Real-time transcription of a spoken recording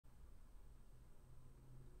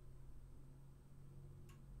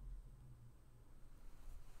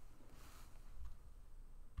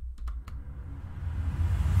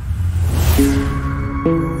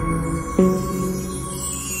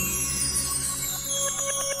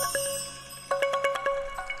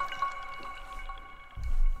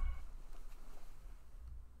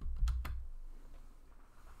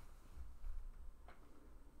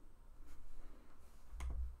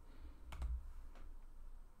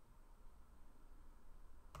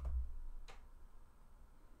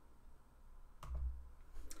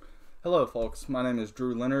Hello folks, my name is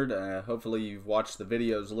Drew Leonard. Hopefully you've watched the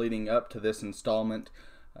videos leading up to this installment.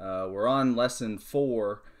 We're on lesson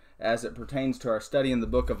 4 as it pertains to our study in the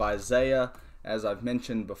book of Isaiah. As I've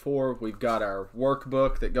mentioned before, we've got our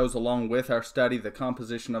workbook that goes along with our study, The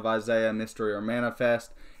Composition of Isaiah, Mystery or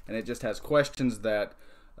Manifest, and it just has questions that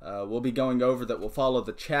we'll be going over that will follow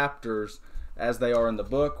the chapters as they are in the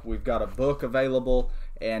book. We've got a book available,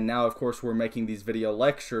 and now of course we're making these video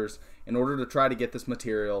lectures in order to try to get this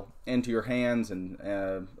material into your hands and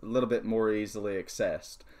a little bit more easily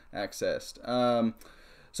accessed.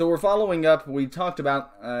 So we're following up. We talked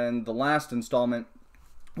about in the last installment,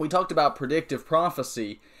 we talked about predictive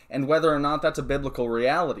prophecy and whether or not that's a biblical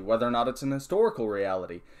reality, whether or not it's an historical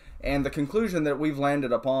reality. And the conclusion that we've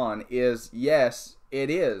landed upon is yes, it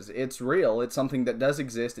is. It's real. It's something that does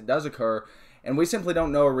exist. It does occur. And we simply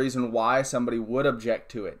don't know a reason why somebody would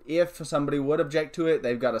object to it. If somebody would object to it,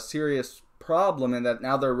 they've got a serious problem in that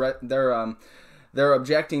now they're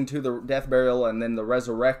objecting to the death, burial, and then the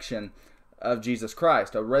resurrection of Jesus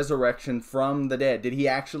Christ, a resurrection from the dead. Did he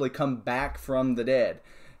actually come back from the dead?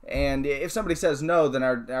 And if somebody says no, then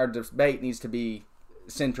our debate needs to be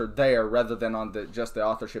centered there rather than on just the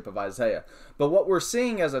authorship of Isaiah. But what we're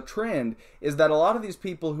seeing as a trend is that a lot of these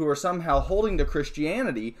people who are somehow holding to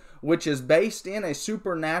Christianity, which is based in a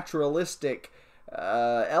supernaturalistic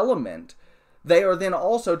element, they are then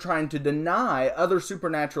also trying to deny other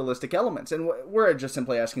supernaturalistic elements. And we're just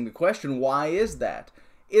simply asking the question, why is that?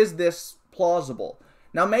 Is this plausible?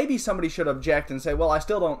 Now, maybe somebody should object and say, well, I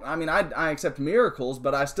still don't, I accept miracles,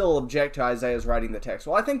 but I still object to Isaiah's writing the text.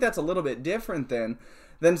 Well, I think that's a little bit different than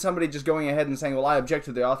somebody just going ahead and saying, well, I object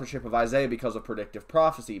to the authorship of Isaiah because of predictive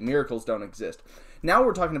prophecy. Miracles don't exist. Now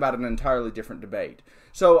we're talking about an entirely different debate.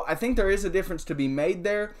 So I think there is a difference to be made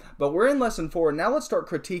there, but we're in lesson 4. Now let's start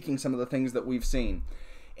critiquing some of the things that we've seen.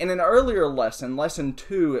 In an earlier lesson, lesson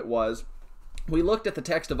 2 it was, we looked at the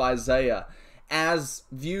text of Isaiah as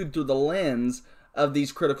viewed through the lens of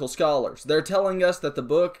these critical scholars. They're telling us that the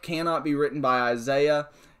book cannot be written by Isaiah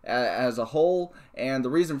as a whole, and the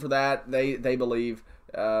reason for that, they believe,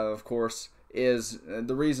 of course, is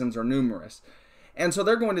the reasons are numerous. And so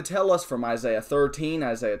they're going to tell us from Isaiah 13,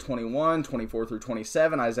 Isaiah 21, 24 through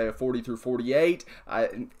 27, Isaiah 40 through 48,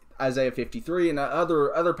 Isaiah 53, and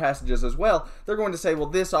other passages as well. They're going to say, well,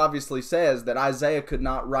 this obviously says that Isaiah could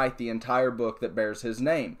not write the entire book that bears his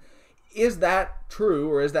name. Is that true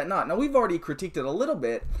or is that not? Now, we've already critiqued it a little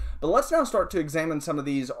bit, but let's now start to examine some of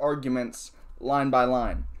these arguments line by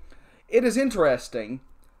line. It is interesting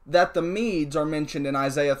that the Medes are mentioned in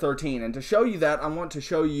Isaiah 13, and to show you that, I want to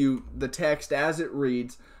show you the text as it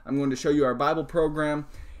reads. I'm going to show you our Bible program,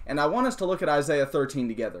 and I want us to look at Isaiah 13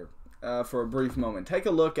 together for a brief moment. Take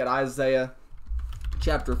a look at Isaiah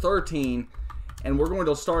chapter 13, and we're going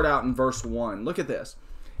to start out in verse 1. Look at this.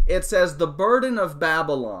 It says, the burden of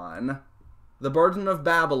Babylon,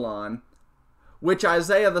 which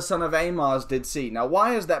Isaiah the son of Amoz did see. Now,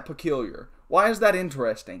 why is that peculiar? Why is that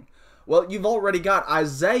interesting? Well, you've already got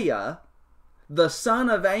Isaiah, the son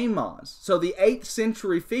of Amoz. So the 8th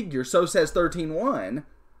century figure, so says 13:1.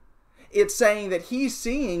 It's saying that he's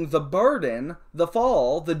seeing the burden, the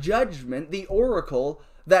fall, the judgment, the oracle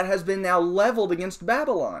that has been now leveled against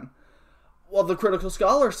Babylon. Well, the critical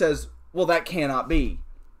scholar says, well, that cannot be.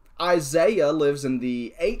 Isaiah lives in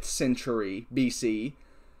the 8th century BC.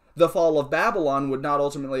 The fall of Babylon would not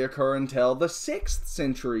ultimately occur until the 6th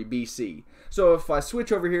century BC. So if I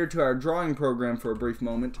switch over here to our drawing program for a brief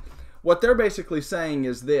moment, what they're basically saying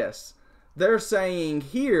is this. They're saying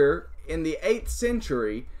here in the 8th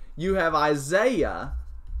century, you have Isaiah,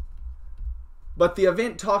 but the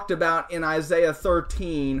event talked about in Isaiah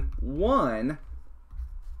 13:1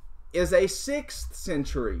 is a 6th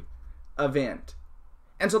century event.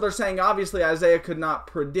 And so they're saying, obviously, Isaiah could not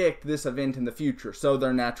predict this event in the future, so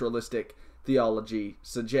their naturalistic theology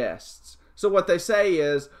suggests. So what they say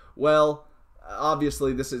is, well,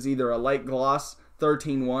 obviously this is either a late gloss,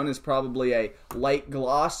 13:1 is probably a late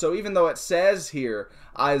gloss, so even though it says here,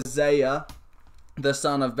 Isaiah, the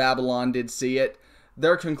son of Babylon, did see it,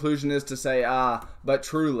 their conclusion is to say, but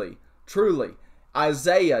truly,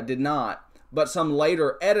 Isaiah did not. But some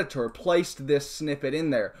later editor placed this snippet in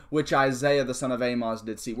there, which Isaiah the son of Amoz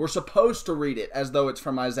did see. We're supposed to read it as though it's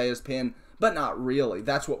from Isaiah's pen, but not really.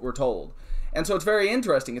 That's what we're told. And so it's very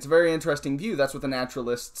interesting. It's a very interesting view. That's what the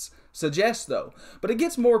naturalists suggest, though. But it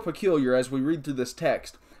gets more peculiar as we read through this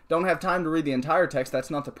text. Don't have time to read the entire text.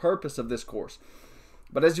 That's not the purpose of this course.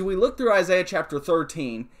 But as we look through Isaiah chapter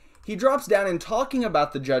 13, he drops down in talking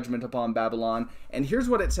about the judgment upon Babylon, and here's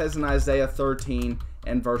what it says in Isaiah 13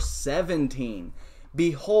 and verse 17.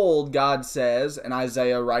 Behold, God says, and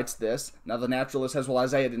Isaiah writes this. Now the naturalist says, well,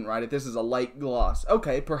 Isaiah didn't write it. This is a late gloss.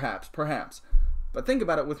 Okay, perhaps. But think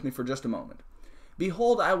about it with me for just a moment.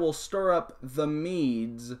 Behold, I will stir up the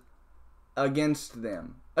Medes against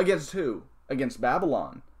them. Against who? Against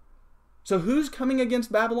Babylon. So who's coming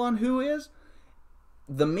against Babylon? Who is?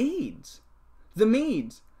 The Medes. The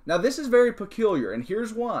Medes. Now this is very peculiar, and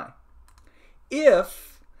here's why.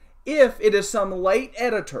 If it is some late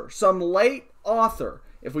editor, some late author,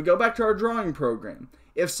 if we go back to our drawing program,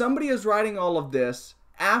 if somebody is writing all of this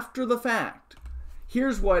after the fact,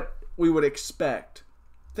 here's what we would expect.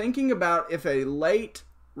 Thinking about if a late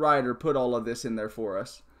writer put all of this in there for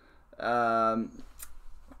us,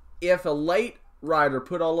 if a late writer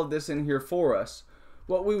put all of this in here for us,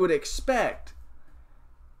 what we would expect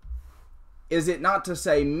is it not to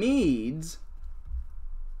say Medes.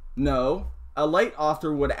 No, a late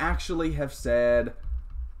author would actually have said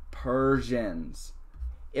Persians.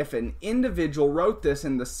 If an individual wrote this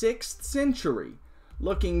in the 6th century,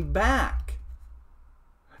 looking back,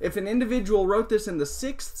 if an individual wrote this in the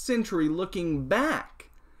 6th century looking back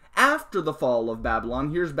after the fall of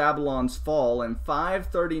Babylon, here's Babylon's fall in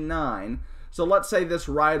 539. So let's say this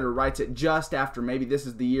writer writes it just after, maybe this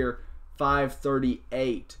is the year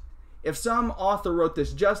 538. If some author wrote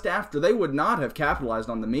this just after, they would not have capitalized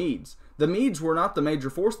on the Medes. The Medes were not the major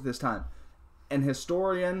force at this time. An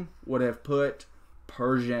historian would have put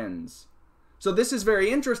Persians. So this is very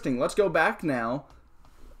interesting. Let's go back now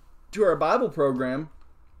to our Bible program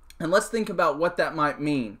and let's think about what that might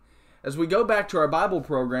mean. As we go back to our Bible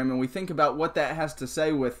program and we think about what that has to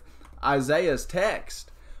say with Isaiah's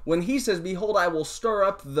text, when he says, behold, I will stir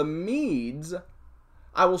up the Medes,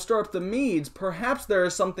 I will stir up the Medes, perhaps there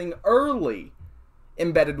is something early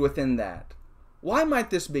embedded within that. Why might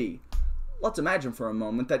this be? Let's imagine for a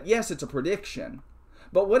moment that, yes, it's a prediction.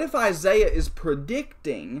 But what if Isaiah is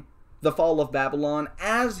predicting the fall of Babylon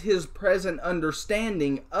as his present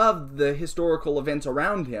understanding of the historical events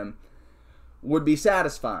around him would be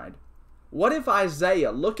satisfied? What if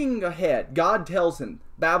Isaiah, looking ahead, God tells him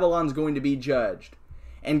Babylon's going to be judged,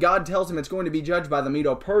 and God tells him it's going to be judged by the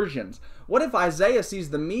Medo-Persians? What if Isaiah sees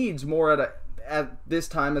the Medes more at this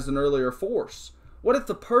time as an earlier force? What if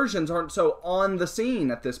the Persians aren't so on the scene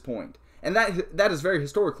at this point? And that is very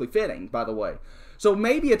historically fitting, by the way. So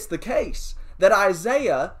maybe it's the case that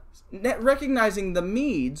Isaiah, recognizing the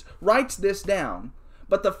Medes, writes this down.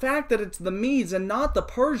 But the fact that it's the Medes and not the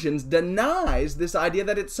Persians denies this idea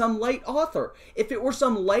that it's some late author. If it were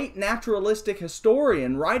some late naturalistic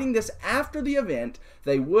historian writing this after the event,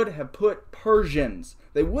 they would have put Persians.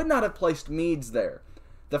 They would not have placed Medes there.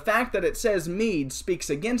 The fact that it says Medes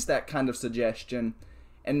speaks against that kind of suggestion,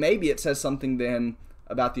 and maybe it says something then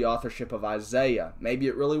about the authorship of Isaiah. Maybe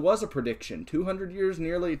it really was a prediction, 200 years,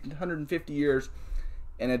 nearly 150 years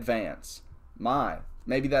in advance.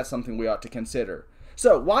 Maybe that's something we ought to consider.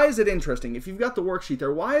 So, why is it interesting? If you've got the worksheet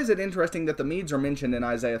there, why is it interesting that the Medes are mentioned in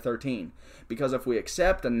Isaiah 13? Because if we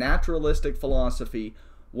accept a naturalistic philosophy,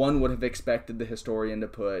 one would have expected the historian to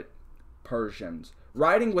put Persians.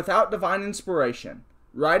 Writing without divine inspiration,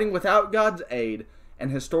 writing without God's aid, an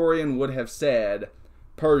historian would have said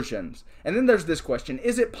Persians. And then there's this question: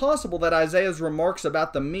 is it possible that Isaiah's remarks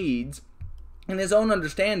about the Medes and his own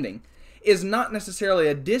understanding is not necessarily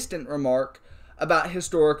a distant remark about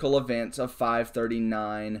historical events of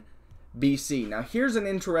 539 BC? Now here's an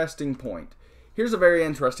interesting point. Here's a very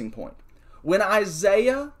interesting point. When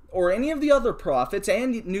Isaiah or any of the other prophets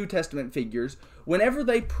and New Testament figures, whenever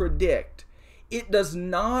they predict, it does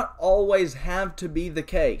not always have to be the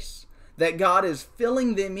case that God is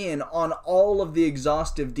filling them in on all of the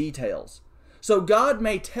exhaustive details. So God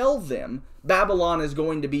may tell them Babylon is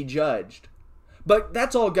going to be judged, but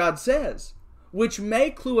that's all God says, which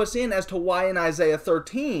may clue us in as to why in Isaiah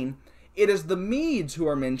 13 it is the Medes who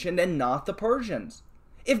are mentioned and not the Persians.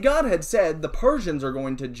 If God had said the Persians are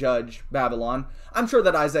going to judge Babylon, I'm sure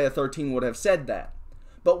that Isaiah 13 would have said that.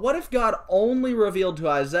 But what if God only revealed to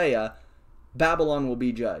Isaiah Babylon will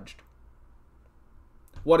be judged?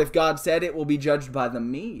 What if God said it will be judged by the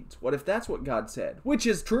Medes? What if that's what God said? Which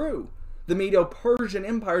is true. The Medo-Persian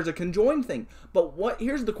Empire is a conjoined thing. But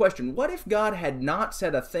here's the question. What if God had not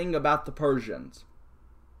said a thing about the Persians?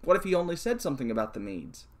 What if he only said something about the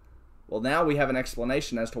Medes? Well, now we have an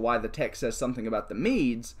explanation as to why the text says something about the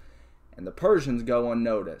Medes and the Persians go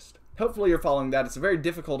unnoticed. Hopefully you're following that. It's a very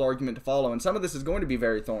difficult argument to follow, and some of this is going to be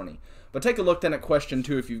very thorny. But take a look then at question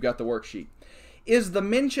 2 if you've got the worksheet. Is the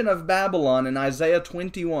mention of Babylon in Isaiah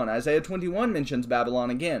 21? Isaiah 21 mentions Babylon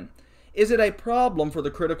again. Is it a problem for the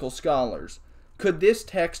critical scholars? Could this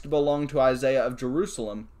text belong to Isaiah of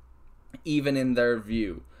Jerusalem, even in their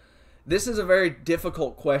view? This is a very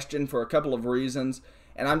difficult question for a couple of reasons,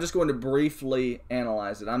 and I'm just going to briefly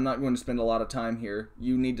analyze it. I'm not going to spend a lot of time here.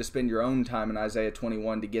 You need to spend your own time in Isaiah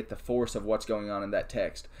 21 to get the force of what's going on in that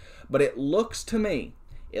text. But it looks to me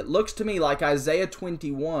like Isaiah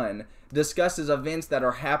 21 discusses events that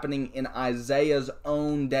are happening in Isaiah's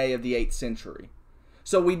own day of the 8th century.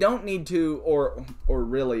 So we don't need to, or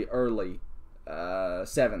really early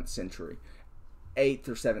 7th century. 8th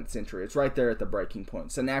or 7th century. It's right there at the breaking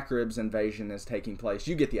point. Sennacherib's invasion is taking place.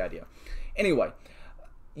 You get the idea. Anyway,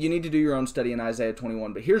 you need to do your own study in Isaiah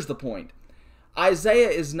 21, but here's the point. Isaiah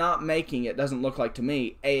is not making, it doesn't look like to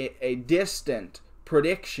me, a distant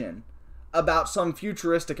prediction about some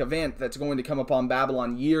futuristic event that's going to come upon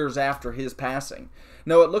Babylon years after his passing.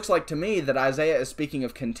 No, it looks like to me that Isaiah is speaking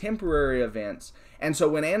of contemporary events, and so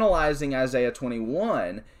when analyzing Isaiah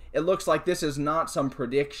 21, it looks like this is not some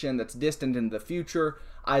prediction that's distant in the future.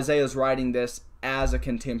 Isaiah is writing this as a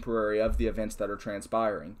contemporary of the events that are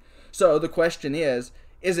transpiring. So the question is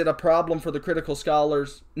it a problem for the critical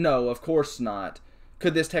scholars? No, of course not.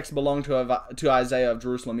 Could this text belong to Isaiah of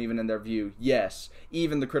Jerusalem even in their view? Yes.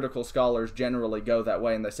 Even the critical scholars generally go that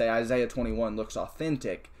way, and they say Isaiah 21 looks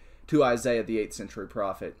authentic to Isaiah, the 8th century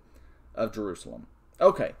prophet of Jerusalem.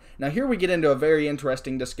 Okay, now here we get into a very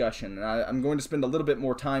interesting discussion, and I'm going to spend a little bit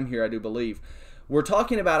more time here, I do believe. We're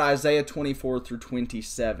talking about Isaiah 24 through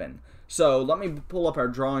 27. So let me pull up our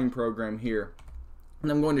drawing program here, and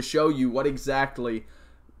I'm going to show you what exactly,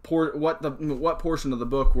 what portion of the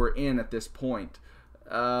book we're in at this point.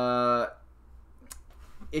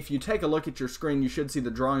 If you take a look at your screen, you should see the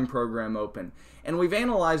drawing program open. And we've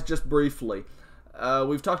analyzed just briefly.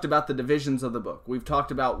 We've talked about the divisions of the book. We've talked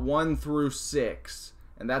about 1 through 6,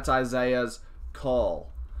 and that's Isaiah's call.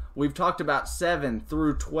 We've talked about 7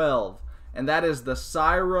 through 12, and that is the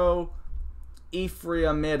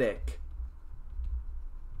Syro-Ephraimitic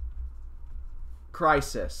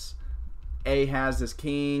crisis. Ahaz is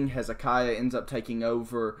king, Hezekiah ends up taking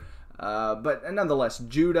over. But nonetheless,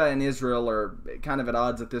 Judah and Israel are kind of at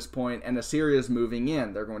odds at this point, and Assyria is moving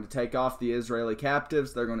in. They're going to take off the Israeli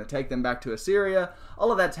captives. They're going to take them back to Assyria.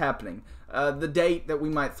 All of that's happening. The date that we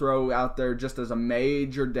might throw out there just as a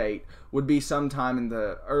major date would be sometime in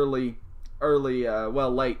the late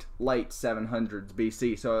 700s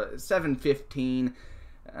BC. So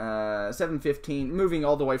 715, moving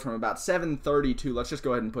all the way from about 732. Let's just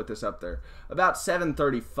go ahead and put this up there. About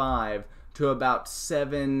 735 to about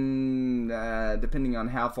 7, depending on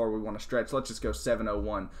how far we want to stretch, let's just go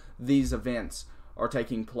 701. These events are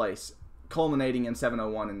taking place, culminating in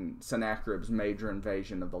 701 in Sennacherib's major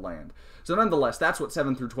invasion of the land. So nonetheless, that's what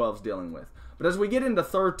 7 through 12 is dealing with. But as we get into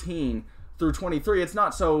 13 through 23, it's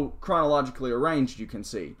not so chronologically arranged, you can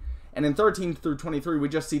see. And in 13 through 23, we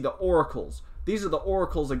just see the oracles. These are the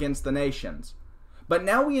oracles against the nations. But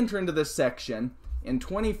now we enter into this section in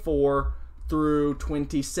 24 through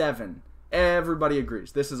 27. Everybody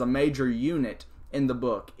agrees. This is a major unit in the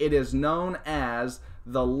book. It is known as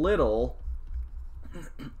the Little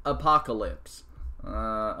Apocalypse.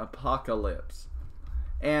 Apocalypse.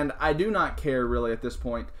 And I do not care really at this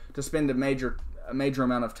point to spend a major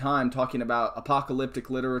amount of time talking about apocalyptic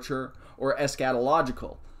literature or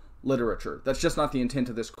eschatological literature. That's just not the intent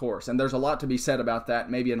of this course. And there's a lot to be said about that.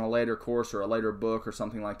 Maybe in a later course or a later book or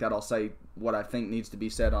something like that, I'll say what I think needs to be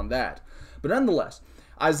said on that. But nonetheless,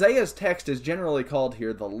 Isaiah's text is generally called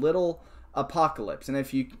here the Little Apocalypse. And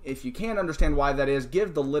if you can't understand why that is,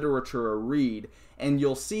 give the literature a read, and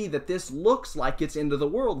you'll see that this looks like it's end of the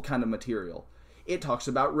world kind of material. It talks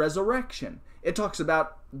about resurrection. It talks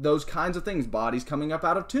about those kinds of things, bodies coming up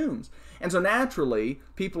out of tombs. And so naturally,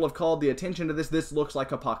 people have called the attention to this. This looks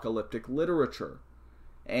like apocalyptic literature.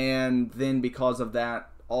 And then because of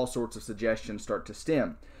that, all sorts of suggestions start to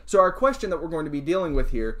stem. So our question that we're going to be dealing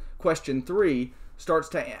with here, question 3, starts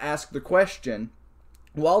to ask the question,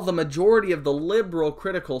 while the majority of the liberal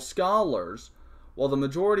critical scholars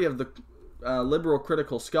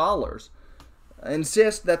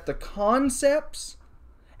insist that the concepts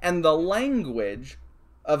and the language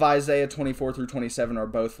of Isaiah 24 through 27 are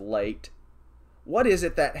both late, what is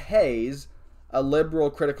it that Hayes, a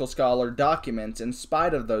liberal critical scholar, documents in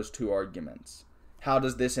spite of those two arguments? How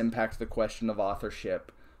does this impact the question of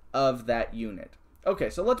authorship of that unit?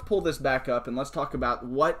 Okay, so let's pull this back up and let's talk about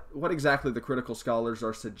what exactly the critical scholars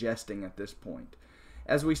are suggesting at this point.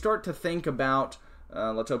 As we start to think about,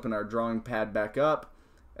 let's open our drawing pad back up.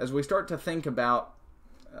 As we start to think about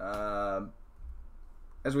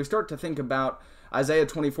Isaiah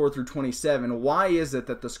 24 through 27, why is it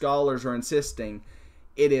that the scholars are insisting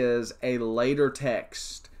it is a later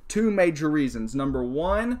text? Two major reasons. Number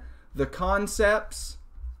one, the concepts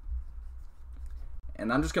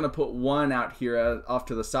And I'm just going to put one out here off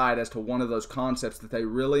to the side as to one of those concepts that they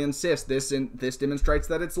really insist. This demonstrates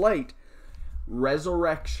that it's late.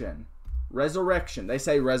 Resurrection. Resurrection. They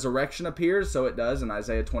say resurrection appears, so it does in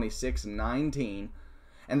Isaiah 26:19.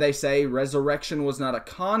 And they say resurrection was not a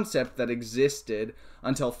concept that existed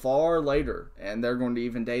until far later. And they're going to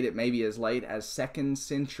even date it maybe as late as 2nd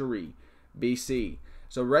century BC.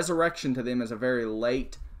 So resurrection to them is a very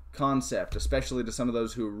late concept, especially to some of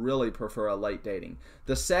those who really prefer a late dating.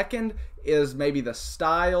 The second is maybe the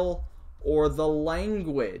style or the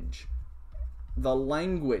language.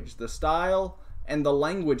 The style and the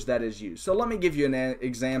language that is used. So let me give you an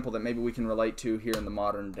example that maybe we can relate to here in the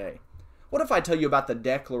modern day. What if I tell you about the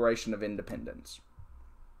Declaration of Independence?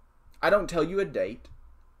 I don't tell you a date.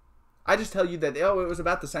 I just tell you that, it was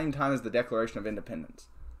about the same time as the Declaration of Independence.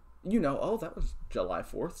 You know, that was July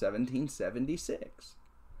 4th, 1776.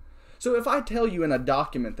 So if I tell you in a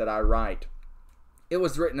document that I write, it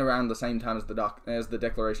was written around the same time as the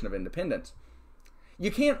Declaration of Independence, you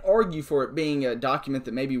can't argue for it being a document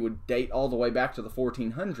that maybe would date all the way back to the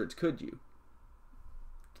 1400s, could you?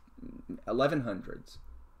 1100s.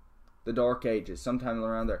 The Dark Ages, sometime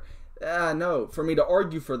around there. No, for me to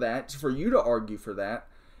argue for that, for you to argue for that,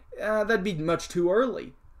 that'd be much too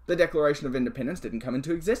early. The Declaration of Independence didn't come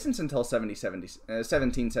into existence until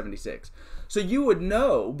 1776. So you would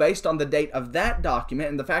know, based on the date of that document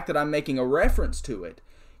and the fact that I'm making a reference to it,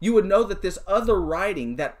 you would know that this other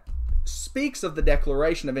writing that speaks of the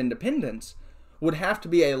Declaration of Independence would have to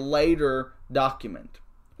be a later document.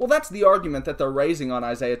 Well, that's the argument that they're raising on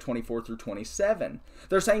Isaiah 24 through 27.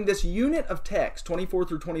 They're saying this unit of text, 24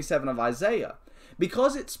 through 27 of Isaiah,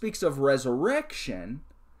 because it speaks of resurrection,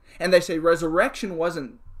 and they say resurrection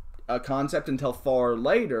wasn't a concept until far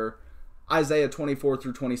later, Isaiah 24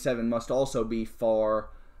 through 27 must also be far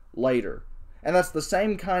later. And that's the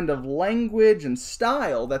same kind of language and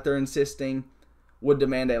style that they're insisting would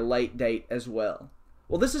demand a late date as well.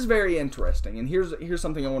 Well, this is very interesting, and here's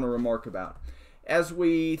something I want to remark about. As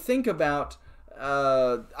we think about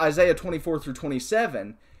Isaiah 24 through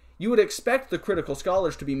 27, you would expect the critical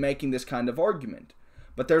scholars to be making this kind of argument.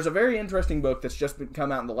 But there's a very interesting book that's just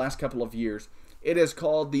come out in the last couple of years. It is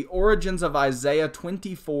called The Origins of Isaiah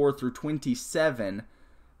 24 through 27,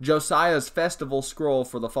 Josiah's Festival Scroll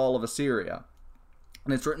for the Fall of Assyria.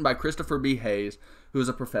 And it's written by Christopher B. Hayes, who is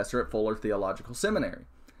a professor at Fuller Theological Seminary.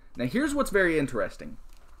 Now here's what's very interesting.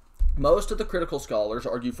 Most of the critical scholars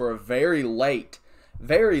argue for a very late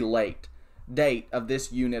date of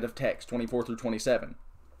this unit of text, 24 through 27.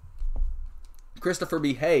 Christopher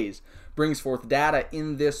B. Hayes brings forth data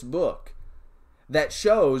in this book that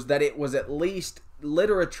shows that it was at least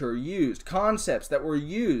literature used, concepts that were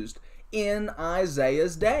used in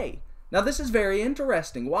Isaiah's day. Now this is very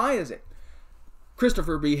interesting. Why is it?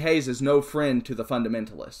 Christopher B. Hayes is no friend to the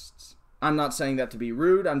fundamentalists. I'm not saying that to be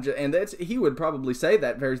rude. He would probably say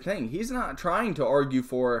that very thing. He's not trying to argue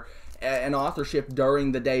for an authorship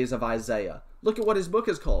during the days of Isaiah. Look at what his book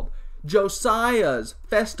is called. Josiah's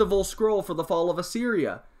Festival Scroll for the Fall of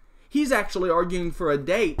Assyria. He's actually arguing for a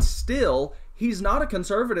date still. He's not a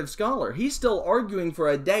conservative scholar. He's still arguing for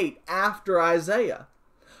a date after Isaiah.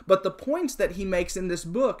 But the points that he makes in this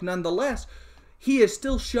book, nonetheless, he is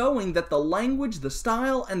still showing that the language, the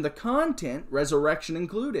style, and the content, resurrection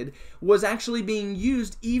included, was actually being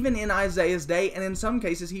used even in Isaiah's day, and in some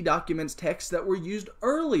cases he documents texts that were used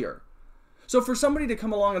earlier. So for somebody to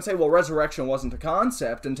come along and say, well, resurrection wasn't a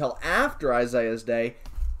concept until after Isaiah's day,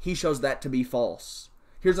 he shows that to be false.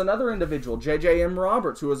 Here's another individual, J.J.M.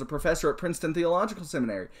 Roberts, who was a professor at Princeton Theological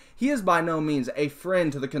Seminary. He is by no means a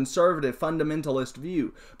friend to the conservative fundamentalist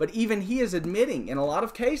view, but even he is admitting in a lot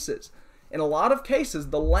of cases,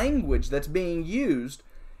 the language that's being used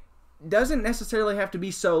doesn't necessarily have to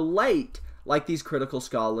be so late like these critical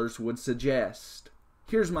scholars would suggest.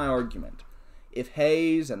 Here's my argument. If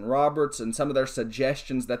Hayes and Roberts and some of their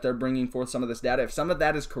suggestions that they're bringing forth some of this data, if some of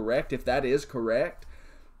that is correct, if that is correct,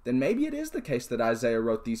 then maybe it is the case that Isaiah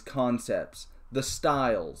wrote these concepts, the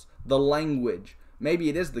styles, the language. Maybe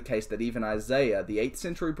it is the case that even Isaiah, the 8th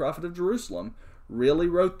century prophet of Jerusalem, really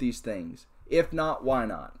wrote these things. If not, why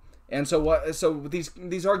not? And so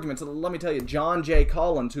these arguments, let me tell you, John J.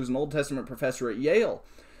 Collins, who's an Old Testament professor at Yale,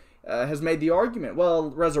 has made the argument, well,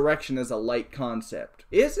 resurrection is a late concept.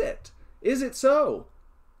 Is it? Is it so?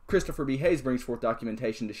 Christopher B. Hayes brings forth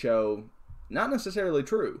documentation to show not necessarily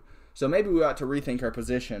true. So maybe we ought to rethink our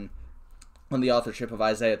position on the authorship of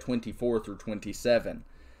Isaiah 24 through 27.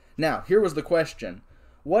 Now, here was the question.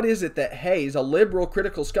 What is it that Hayes, a liberal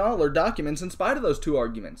critical scholar, documents in spite of those two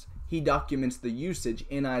arguments? He documents the usage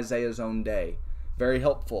in Isaiah's own day. Very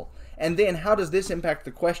helpful. And then, how does this impact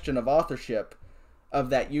the question of authorship of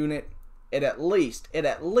that unit, it at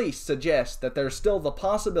least suggests that there's still the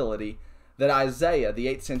possibility that Isaiah, the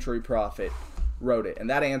 8th century prophet, wrote it. And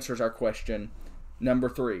that answers our question number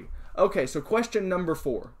 3. Okay, so question number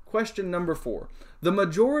 4. Question number 4. The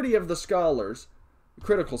majority of the scholars,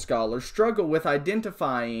 critical scholars, struggle with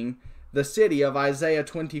identifying the city of Isaiah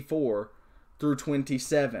 24 through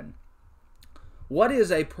 27. What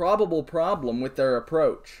is a probable problem with their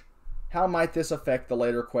approach? How might this affect the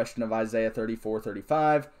later question of Isaiah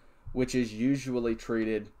 34-35, which is usually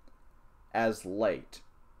treated as late?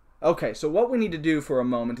 Okay, so what we need to do for a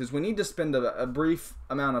moment is we need to spend a brief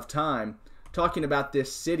amount of time talking about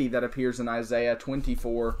this city that appears in Isaiah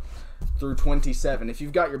 24 through 27. If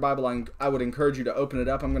you've got your Bible, I would encourage you to open it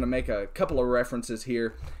up. I'm going to make a couple of references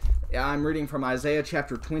here. I'm reading from Isaiah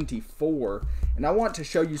chapter 24, and I want to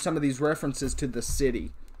show you some of these references to the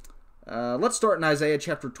city. Let's start in Isaiah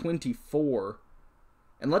chapter 24,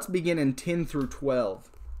 and let's begin in 10 through 12.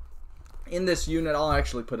 In this unit, I'll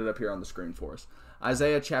actually put it up here on the screen for us.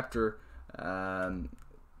 Isaiah chapter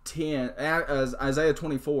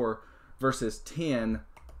 24, verses 10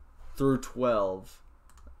 through 12.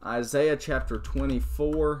 Isaiah chapter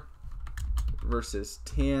 24, verses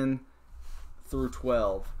 10 through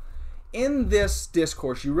 12. In this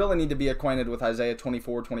discourse, you really need to be acquainted with Isaiah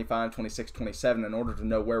 24, 25, 26, 27 in order to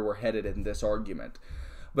know where we're headed in this argument.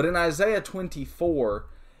 But in Isaiah 24,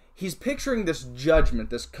 he's picturing this judgment,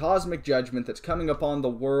 this cosmic judgment that's coming upon the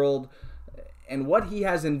world. And what he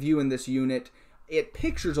has in view in this unit, it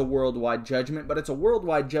pictures a worldwide judgment, but it's a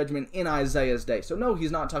worldwide judgment in Isaiah's day. So no,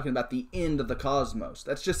 he's not talking about the end of the cosmos.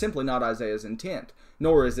 That's just simply not Isaiah's intent,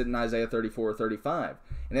 nor is it in Isaiah 34 or 35.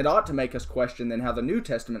 And it ought to make us question then how the New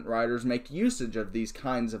Testament writers make usage of these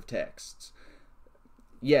kinds of texts.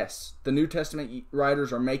 Yes, the New Testament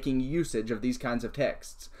writers are making usage of these kinds of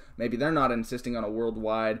texts. Maybe they're not insisting on a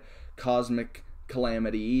worldwide cosmic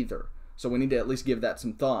calamity either. So we need to at least give that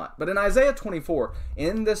some thought. But in Isaiah 24,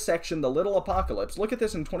 in this section, the little apocalypse, look at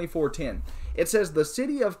this in 24:10. It says, the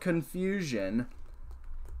city of confusion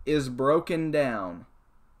is broken down.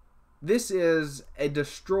 This is a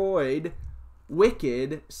destroyed,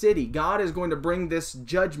 wicked city. God is going to bring this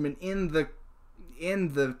judgment in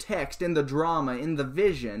the text, in the drama, in the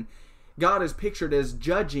vision. God is pictured as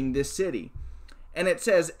judging this city. And it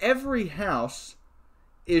says, every house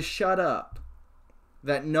is shut up,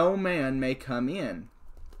 that no man may come in.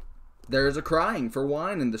 There is a crying for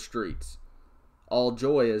wine in the streets. All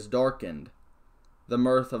joy is darkened. The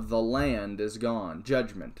mirth of the land is gone.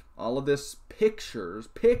 Judgment. All of this pictures,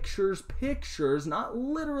 not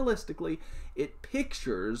literalistically, it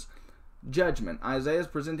pictures judgment. Isaiah is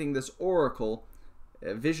presenting this oracle,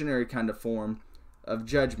 a visionary kind of form of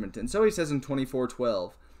judgment. And so he says in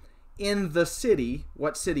 24:12, in the city,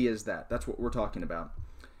 what city is that? That's what we're talking about.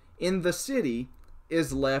 In the city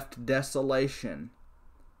is left desolation,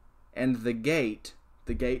 and the gate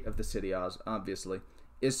of the city, obviously,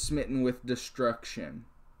 is smitten with destruction.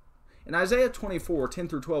 In Isaiah 24, 10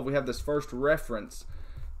 through 12, we have this first reference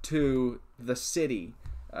to the city.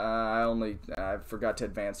 I forgot to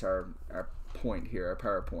advance our point here, our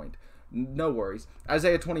PowerPoint. No worries.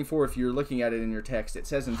 Isaiah 24, if you're looking at it in your text, it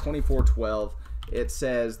says in 24:12, it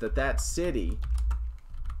says that city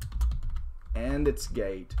and its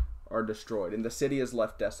gate are destroyed. And the city is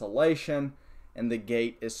left desolation, and the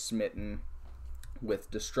gate is smitten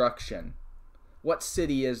with destruction. What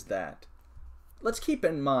city is that? Let's keep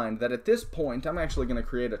in mind that at this point, I'm actually going to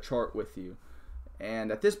create a chart with you.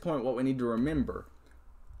 And at this point, what we need to remember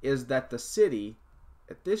is that the city,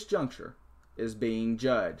 at this juncture, is being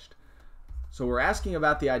judged. So we're asking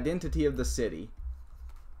about the identity of the city.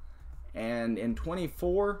 And in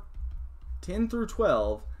 24, 10 through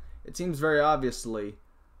 12, it seems very obviously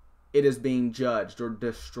it is being judged or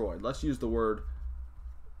destroyed. Let's use the word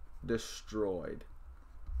destroyed.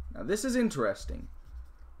 Now this is interesting.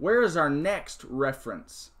 Where is our next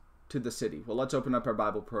reference to the city? Well, let's open up our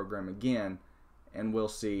Bible program again and we'll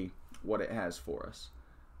see what it has for us.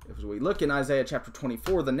 If we look in Isaiah chapter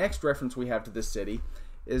 24, the next reference we have to this city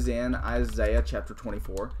is in Isaiah chapter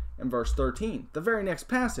 24 and verse 13, the very next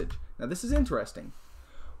passage. Now this is interesting.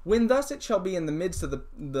 When thus it shall be in the midst of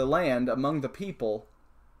the land among the people,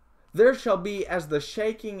 there shall be as the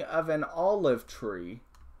shaking of an olive tree,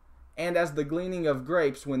 and as the gleaning of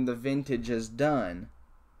grapes when the vintage is done.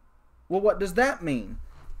 Well, what does that mean?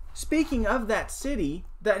 Speaking of that city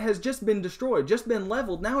that has just been destroyed, just been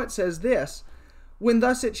leveled, now it says this, when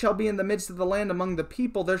thus it shall be in the midst of the land among the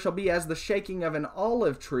people, there shall be as the shaking of an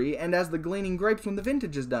olive tree, and as the gleaning grapes when the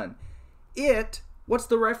vintage is done. It, what's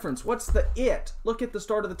the reference? What's the it? Look at the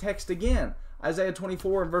start of the text again. Isaiah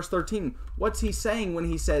 24 and verse 13. What's he saying when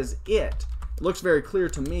he says it? It looks very clear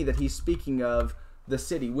to me that he's speaking of the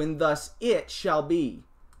city. When thus it shall be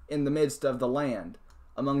in the midst of the land,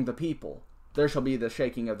 among the people, there shall be the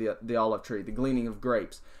shaking of the olive tree, the gleaning of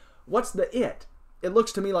grapes. What's the it? It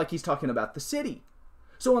looks to me like he's talking about the city.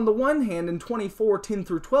 So on the one hand, in 24:10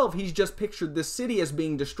 through 12, he's just pictured this city as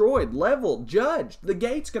being destroyed, leveled, judged. The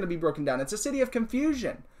gate's going to be broken down. It's a city of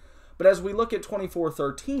confusion. But as we look at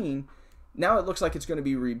 24:13, now it looks like it's going to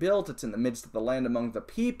be rebuilt. It's in the midst of the land among the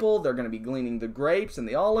people. They're going to be gleaning the grapes and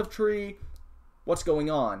the olive tree. What's going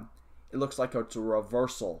on? It looks like it's a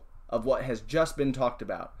reversal of what has just been talked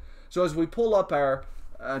about. So as we pull up our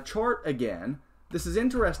chart again, this is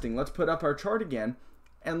interesting. Let's put up our chart again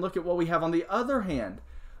and look at what we have on the other hand.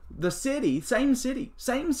 The city, same city.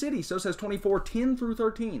 So it says 24:10 through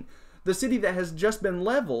 13. The city that has just been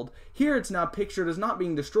leveled, here it's now pictured as not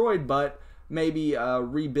being destroyed, but maybe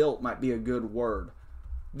rebuilt might be a good word.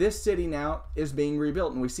 This city now is being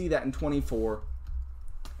rebuilt, and we see that in 24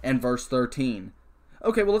 and verse 13.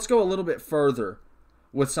 Okay, well, let's go a little bit further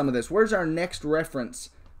with some of this. Where's our next reference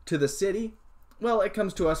to the city? Well, it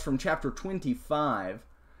comes to us from chapter 25,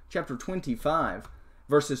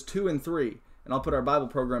 verses 2 and 3. And I'll put our Bible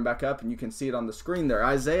program back up, and you can see it on the screen there.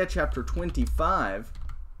 Isaiah chapter 25,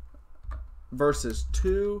 verses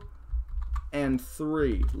 2 and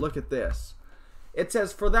 3. Look at this. It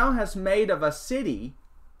says, "For thou hast made of a city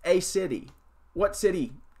a city." What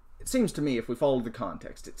city? It seems to me, if we follow the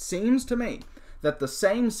context, it seems to me that the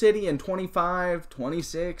same city in 25,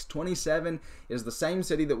 26, 27 is the same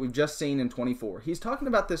city that we've just seen in 24. He's talking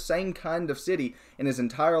about this same kind of city in his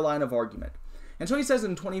entire line of argument. And so he says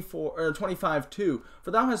in 25:2,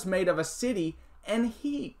 "For thou hast made of a city an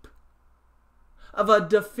heap, of a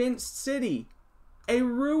defenced city a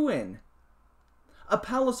ruin, a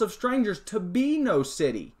palace of strangers to be no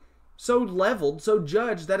city, so leveled, so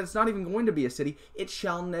judged that it's not even going to be a city, it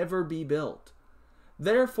shall never be built.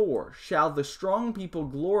 Therefore shall the strong people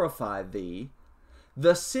glorify thee,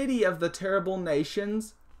 the city of the terrible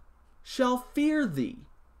nations shall fear thee."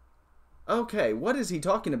 Okay, what is he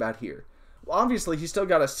talking about here? Well, obviously, he's still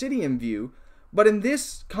got a city in view, but in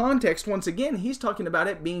this context, once again, he's talking about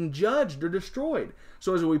it being judged or destroyed.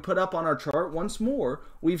 So as we put up on our chart once more,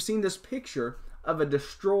 we've seen this picture of a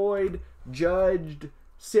destroyed, judged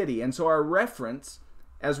city. And so our reference,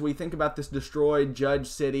 as we think about this destroyed, judged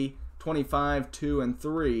city, 25, 2, and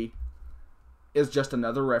 3, is just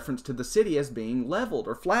another reference to the city as being leveled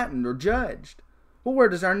or flattened or judged. Well, where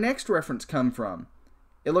does our next reference come from?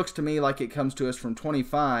 It looks to me like it comes to us from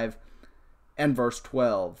 25 and verse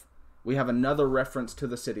 12. We have another reference to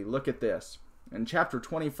the city. Look at this. In chapter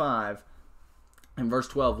 25 and verse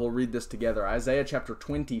 12, we'll read this together. Isaiah chapter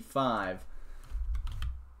 25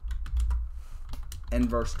 and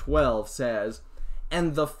verse 12 says,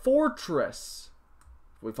 "And the fortress,"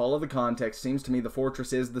 if we follow the context, seems to me the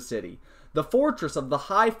fortress is the city. "The fortress of the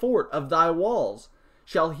high fort of thy walls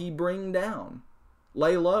shall he bring down,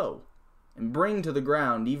 lay low, and bring to the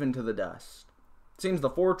ground, even to the dust." It seems the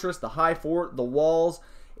fortress, the high fort, the walls,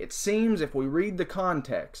 it seems, if we read the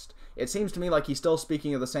context, it seems to me like he's still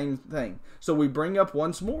speaking of the same thing. So we bring up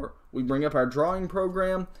once more. We bring up our drawing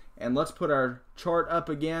program, and let's put our chart up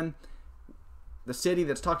again. The city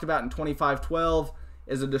that's talked about in 25:12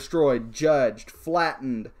 is a destroyed, judged,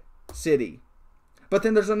 flattened city. But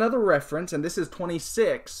then there's another reference, and this is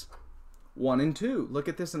 26, 1 and 2. Look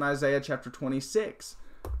at this in Isaiah chapter 26,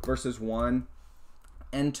 verses 1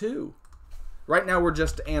 and 2. Right now we're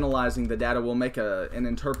just analyzing the data. We'll make an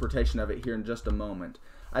interpretation of it here in just a moment.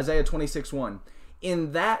 Isaiah 26:1.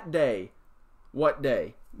 "In that day," what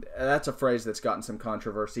day? That's a phrase that's gotten some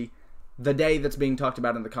controversy. The day that's being talked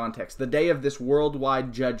about in the context. The day of this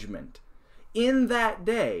worldwide judgment. "In that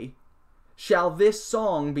day shall this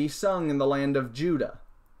song be sung in the land of Judah.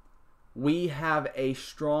 We have a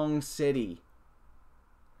strong city.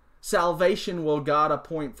 Salvation will God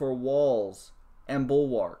appoint for walls and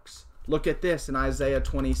bulwarks." Look at this in Isaiah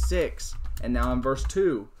 26, and now in verse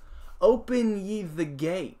 2. "Open ye the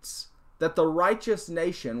gates, that the righteous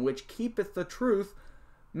nation which keepeth the truth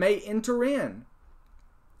may enter in."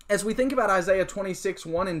 As we think about Isaiah 26,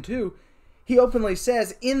 1 and 2, he openly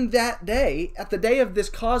says, in that day, at the day of this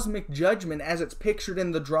cosmic judgment, as it's pictured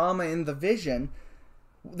in the drama, in the vision,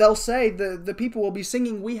 they'll say, the people will be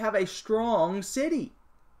singing, "We have a strong city."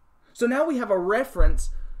 So now we have a reference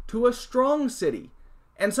to a strong city.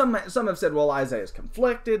 And some have said, well, Isaiah's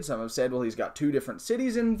conflicted. Some have said, well, he's got two different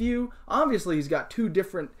cities in view. Obviously, he's got two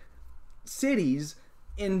different cities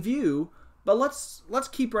in view. But let's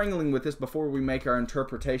keep wrangling with this before we make our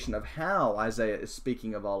interpretation of how Isaiah is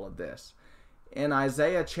speaking of all of this. In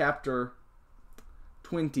Isaiah chapter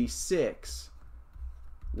 26,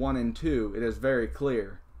 1 and 2, it is very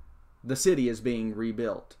clear. The city is being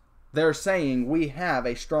rebuilt. They're saying we have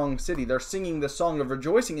a strong city. They're singing the song of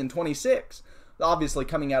rejoicing in 26, obviously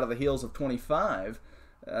coming out of the heels of 25,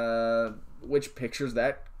 which pictures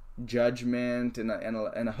that judgment and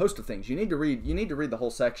a host of things. You need to read the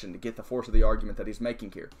whole section to get the force of the argument that he's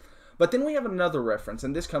making here. But then we have another reference,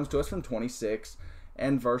 and this comes to us from 26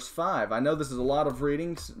 and verse 5. I know this is a lot of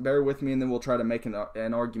readings. Bear with me, and then we'll try to make an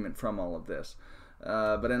argument from all of this.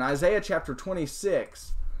 But in Isaiah chapter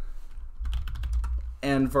 26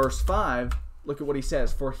 and verse 5, look at what he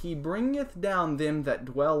says. For he bringeth down them that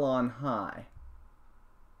dwell on high,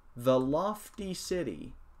 the lofty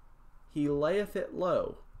city. He layeth it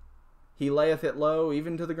low. He layeth it low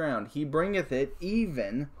even to the ground. He bringeth it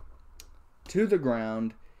even to the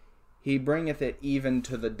ground. He bringeth it even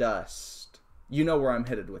to the dust. You know where I'm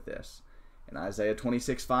headed with this. In Isaiah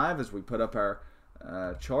 26:5, as we put up our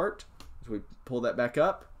chart, as we pull that back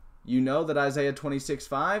up, you know that Isaiah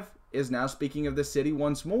 26:5 is now speaking of the city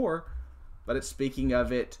once more, but it's speaking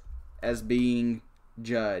of it as being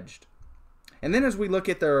judged. And then as we look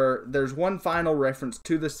at there's one final reference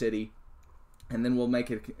to the city, and then we'll make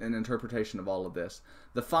it an interpretation of all of this.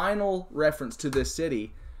 The final reference to this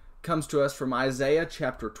city comes to us from Isaiah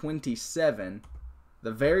chapter 27,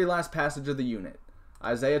 the very last passage of the unit.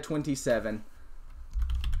 Isaiah 27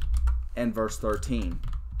 and verse 13.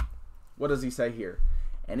 What does he say here?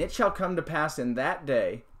 And it shall come to pass in that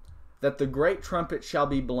day that the great trumpet shall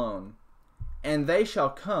be blown, and they shall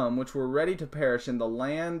come which were ready to perish in the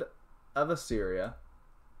land of Assyria,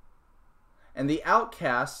 and the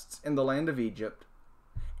outcasts in the land of Egypt,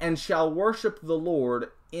 and shall worship the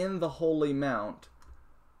Lord in the holy mount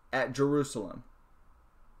at Jerusalem.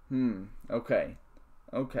 Okay.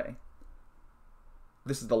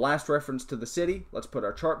 This is the last reference to the city. Let's put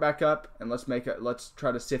our chart back up, and let's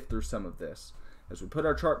try to sift through some of this. As we put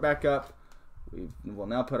our chart back up, we will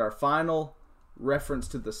now put our final reference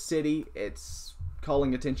to the city. It's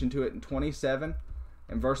calling attention to it in 27.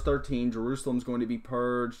 In verse 13, Jerusalem's going to be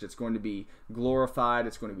purged. It's going to be glorified.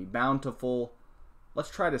 It's going to be bountiful. Let's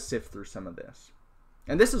try to sift through some of this.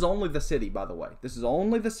 And this is only the city, by the way. This is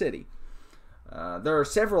only the city. There are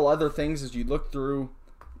several other things as you look through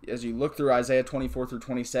Isaiah 24 through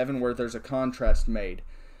 27 where there's a contrast made.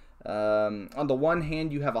 On the one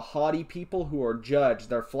hand, you have a haughty people who are judged.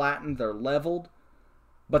 They're flattened. They're leveled.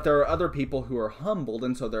 But there are other people who are humbled,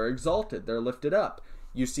 and so they're exalted. They're lifted up.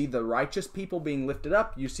 You see the righteous people being lifted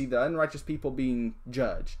up. You see the unrighteous people being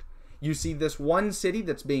judged. You see this one city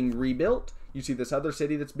that's being rebuilt. You see this other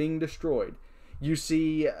city that's being destroyed. You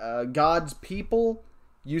see God's people.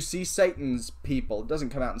 You see Satan's people. It doesn't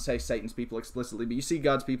come out and say Satan's people explicitly, but you see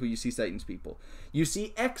God's people, you see Satan's people. You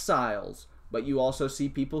see exiles, but you also see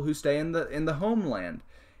people who stay in the homeland.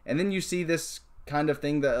 And then you see this kind of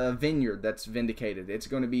thing, the vineyard that's vindicated. It's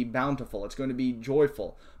going to be bountiful. It's going to be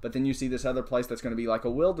joyful. But then you see this other place that's going to be like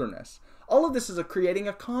a wilderness. All of this is creating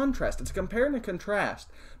a contrast. It's a compare and a contrast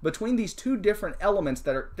between these two different elements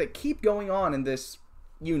that keep going on in this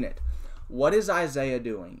unit. What is Isaiah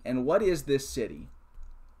doing? And what is this city?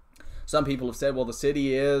 Some people have said, well, the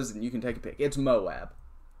city is, and you can take a pick, it's Moab.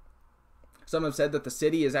 Some have said that the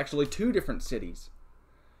city is actually two different cities.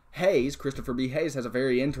 Christopher B. Hayes, has a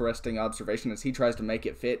very interesting observation as he tries to make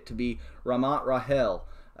it fit to be Ramat Rahel,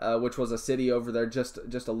 which was a city over there just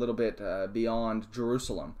a little bit beyond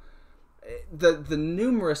Jerusalem. The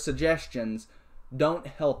numerous suggestions don't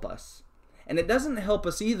help us. And it doesn't help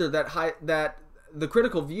us either that the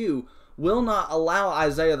critical view will not allow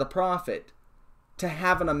Isaiah the prophet to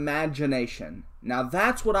have an imagination. Now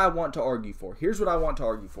that's what I want to argue for. Here's what I want to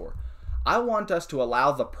argue for. I want us to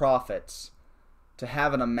allow the prophets to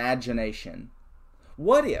have an imagination.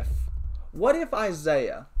 What if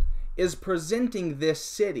Isaiah is presenting this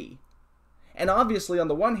city, and obviously on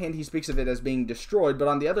the one hand he speaks of it as being destroyed, but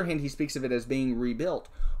on the other hand he speaks of it as being rebuilt.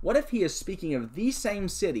 What if he is speaking of the same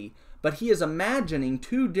city, but he is imagining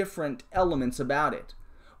two different elements about it?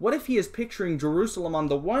 What if he is picturing Jerusalem on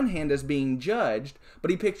the one hand as being judged, but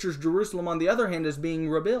he pictures Jerusalem on the other hand as being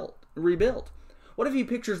rebuilt? What if he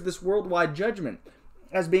pictures this worldwide judgment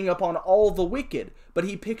as being upon all the wicked, but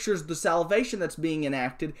he pictures the salvation that's being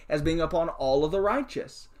enacted as being upon all of the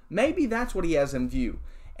righteous? Maybe that's what he has in view.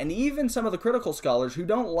 And even some of the critical scholars who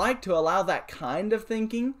don't like to allow that kind of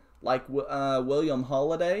thinking, like William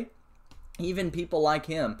Holiday, even people like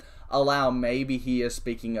him, allow maybe he is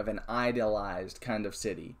speaking of an idealized kind of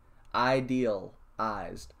city.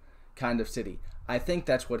 Idealized kind of city. I think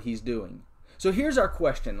that's what he's doing. So here's our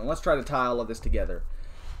question, and let's try to tie all of this together.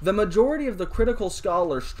 The majority of the critical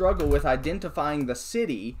scholars struggle with identifying the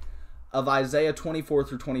city of Isaiah 24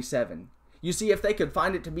 through 27. You see, if they could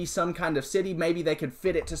find it to be some kind of city, maybe they could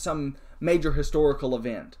fit it to some major historical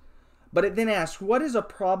event. But it then asks, what is a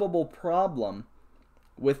probable problem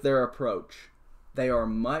with their approach? They are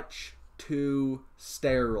much too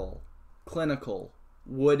sterile, clinical,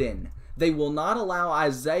 wooden. They will not allow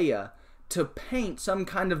Isaiah to paint some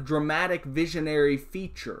kind of dramatic visionary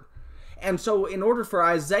feature. And so in order for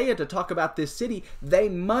Isaiah to talk about this city, they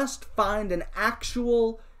must find an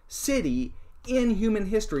actual city in human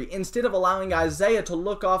history, instead of allowing Isaiah to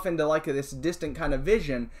look off into like this distant kind of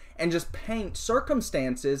vision and just paint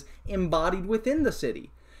circumstances embodied within the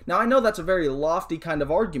city. Now, I know that's a very lofty kind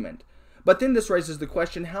of argument, but then this raises the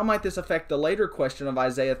question, how might this affect the later question of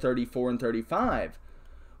Isaiah 34 and 35,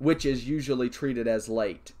 which is usually treated as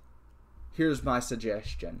late? Here's my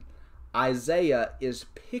suggestion. Isaiah is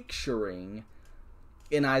picturing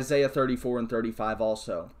in Isaiah 34 and 35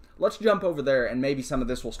 also. Let's jump over there and maybe some of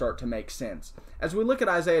this will start to make sense. As we look at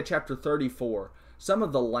Isaiah chapter 34, some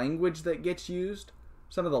of the language that gets used,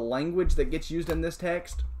 in this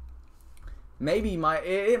text, maybe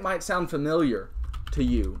it might sound familiar to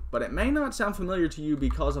you, but it may not sound familiar to you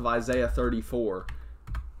because of Isaiah 34.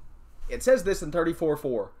 It says this in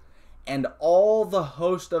 34:4, and all the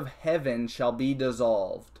host of heaven shall be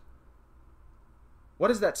dissolved.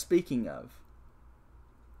 What is that speaking of?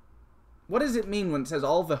 What does it mean when it says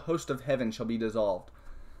all the host of heaven shall be dissolved?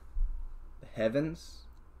 The heavens,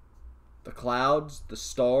 the clouds, the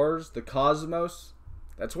stars, the cosmos.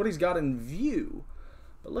 That's what he's got in view.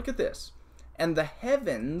 But look at this. And the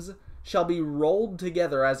heavens shall be rolled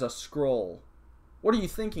together as a scroll. What are you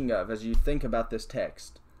thinking of as you think about this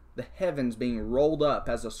text? The heavens being rolled up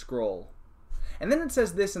as a scroll. And then it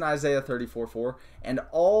says this in Isaiah 34:4, and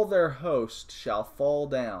all their host shall fall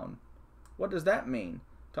down. What does that mean?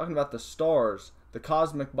 Talking about the stars, the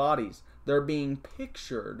cosmic bodies, they're being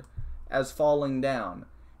pictured as falling down,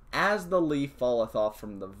 as the leaf falleth off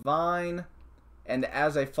from the vine, and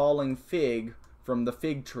as a falling fig from the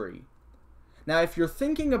fig tree. Now, if you're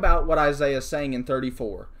thinking about what Isaiah is saying in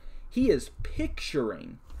 34, he is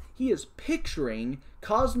picturing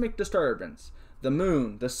cosmic disturbance. The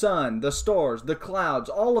moon, the sun, the stars, the clouds,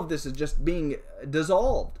 all of this is just being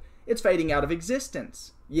dissolved. It's fading out of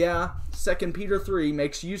existence. Yeah, 2 Peter 3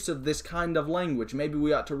 makes use of this kind of language. Maybe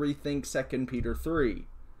we ought to rethink 2 Peter 3.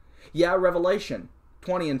 Yeah, Revelation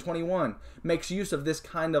 20 and 21 makes use of this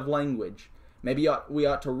kind of language. Maybe we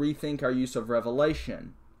ought to rethink our use of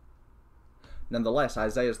Revelation. Nonetheless,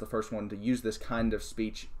 Isaiah is the first one to use this kind of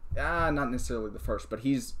speech. Not necessarily the first, but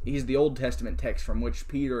he's the Old Testament text from which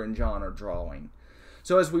Peter and John are drawing.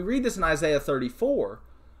 So as we read this in Isaiah 34,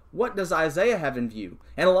 what does Isaiah have in view?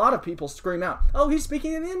 And a lot of people scream out, oh, he's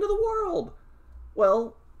speaking of the end of the world.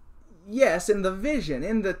 Well, yes, in the vision,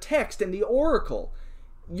 in the text, in the oracle,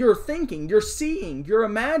 you're thinking, you're seeing, you're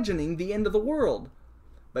imagining the end of the world.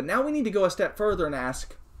 But now we need to go a step further and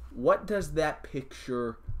ask, what does that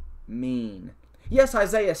picture mean? Yes,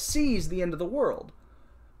 Isaiah sees the end of the world.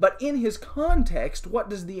 But in his context, what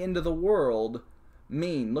does the end of the world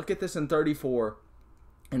mean? Look at this in 34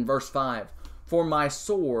 in verse 5. For my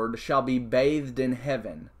sword shall be bathed in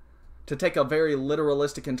heaven. To take a very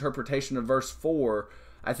literalistic interpretation of verse 4,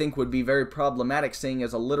 I think would be very problematic, seeing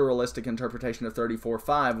as a literalistic interpretation of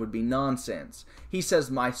 34:5 would be nonsense. He says,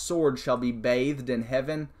 my sword shall be bathed in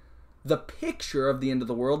heaven. The picture of the end of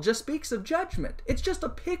the world just speaks of judgment. It's just a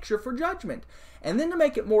picture for judgment. And then to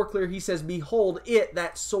make it more clear, he says, behold,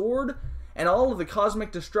 that sword, and all of the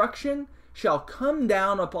cosmic destruction shall come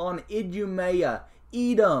down upon Idumea,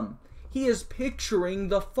 Edom. He is picturing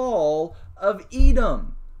the fall of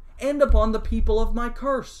Edom, and upon the people of my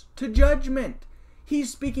curse, to judgment.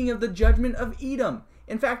 He's speaking of the judgment of Edom.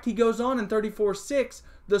 In fact, he goes on in 34:6,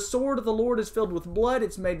 the sword of the Lord is filled with blood,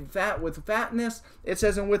 it's made fat with fatness. It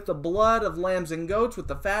says, and with the blood of lambs and goats, with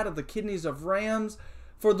the fat of the kidneys of rams.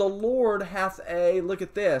 For the Lord hath look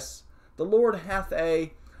at this, the Lord hath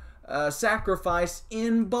a sacrifice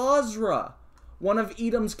in Bozrah, one of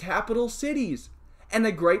Edom's capital cities, and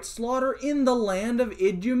a great slaughter in the land of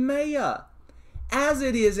Idumea. As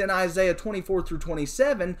it is in Isaiah 24 through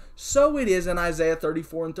 27, so it is in Isaiah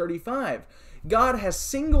 34 and 35. God has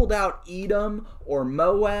singled out Edom or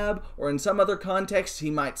Moab, or in some other context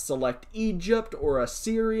he might select Egypt or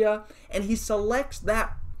Assyria, and he selects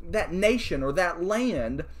that nation or that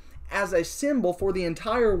land as a symbol for the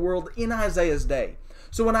entire world in Isaiah's day.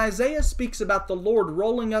 So when Isaiah speaks about the Lord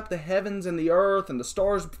rolling up the heavens and the earth and the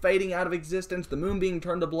stars fading out of existence, the moon being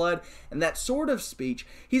turned to blood, and that sort of speech,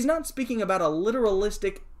 he's not speaking about a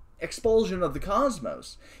literalistic expulsion of the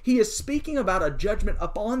cosmos. He is speaking about a judgment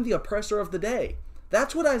upon the oppressor of the day,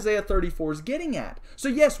 That's what Isaiah 34 is getting at. So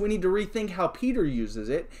yes, we need to rethink how Peter uses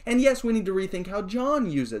it, and yes, we need to rethink how John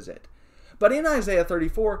uses it. But in Isaiah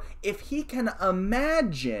 34, if he can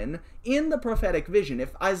imagine in the prophetic vision,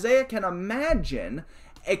 if Isaiah can imagine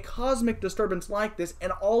a cosmic disturbance like this,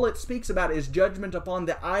 and all it speaks about is judgment upon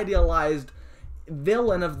the idealized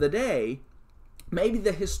villain of the day, maybe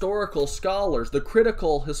the historical scholars, the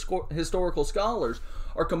critical historical scholars,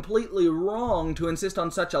 are completely wrong to insist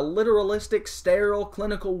on such a literalistic, sterile,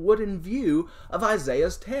 clinical, wooden view of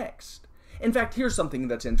Isaiah's text. In fact, here's something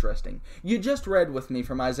that's interesting. You just read with me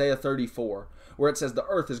from Isaiah 34, where it says the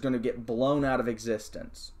earth is going to get blown out of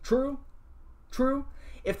existence. True? True?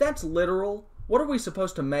 If that's literal, what are we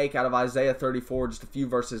supposed to make out of Isaiah 34, just a few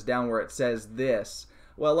verses down, where it says this?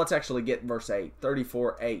 Well, let's actually get verse 8,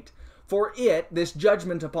 34:8. For it, this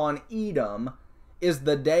judgment upon Edom, is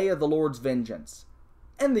the day of the Lord's vengeance,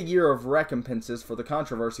 and the year of recompenses for the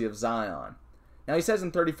controversy of Zion. Now he says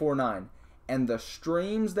in 34:9, and the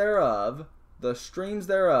streams thereof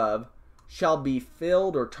shall be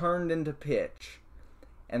filled or turned into pitch,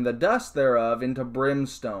 and the dust thereof into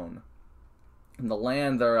brimstone, and the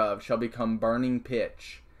land thereof shall become burning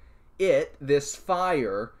pitch. It, this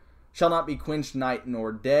fire, shall not be quenched night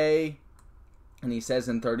nor day. And he says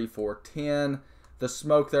in 34:10, the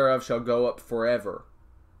smoke thereof shall go up forever.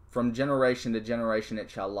 From generation to generation it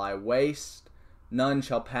shall lie waste. None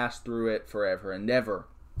shall pass through it forever and ever.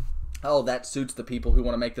 Oh, that suits the people who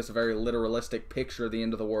want to make this a very literalistic picture of the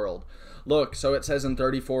end of the world. Look, so it says in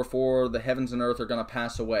 34:4, the heavens and earth are going to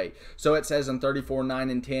pass away. So it says in 34:9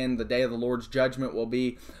 and 10, the day of the Lord's judgment will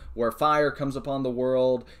be where fire comes upon the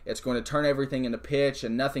world. It's going to turn everything into pitch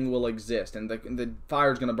and nothing will exist. And the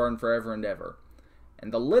fire is going to burn forever and ever.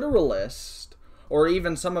 And the literalist, or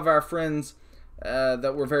even some of our friends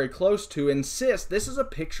that we're very close to, insist this is a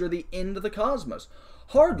picture of the end of the cosmos.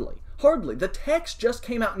 Hardly. The text just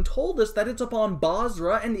came out and told us that it's upon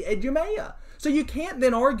Bozrah and Idumea. So you can't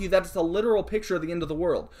then argue that it's a literal picture of the end of the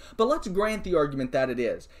world. But let's grant the argument that it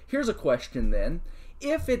is. Here's a question then.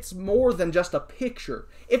 If it's more than just a picture,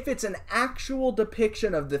 if it's an actual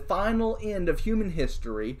depiction of the final end of human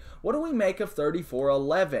history, what do we make of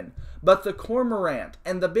 34:11? But the cormorant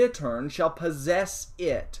and the bittern shall possess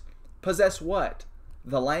it. Possess what?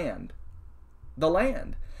 The land. The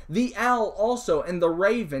land. The owl also and the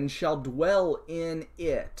raven shall dwell in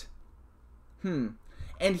it.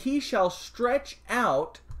 And he shall stretch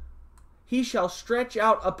out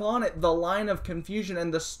upon it the line of confusion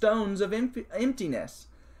and the stones of emptiness.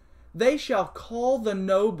 They shall call the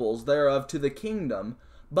nobles thereof to the kingdom,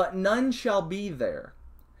 but none shall be there.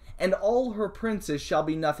 And all her princes shall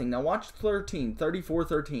be nothing. Now watch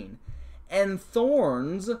 34:13. And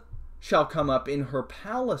thorns shall come up in her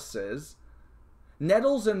palaces,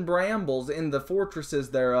 nettles and brambles in the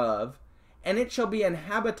fortresses thereof, and it shall be an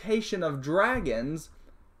habitation of dragons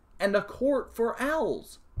and a court for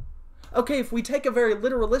owls. Okay, if we take a very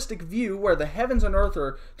literalistic view where the heavens and earth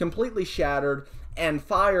are completely shattered and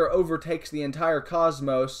fire overtakes the entire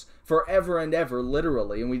cosmos forever and ever,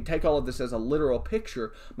 literally, and we take all of this as a literal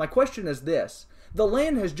picture, my question is this. The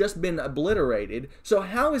land has just been obliterated, so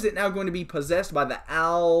how is it now going to be possessed by the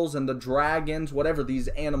owls and the dragons, whatever these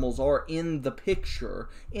animals are in the picture,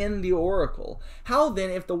 in the oracle? How then,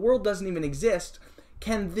 if the world doesn't even exist,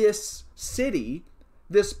 can this city,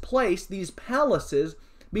 this place, these palaces,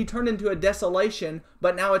 be turned into a desolation,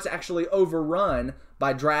 but now it's actually overrun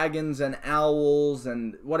by dragons and owls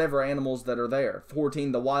and whatever animals that are there?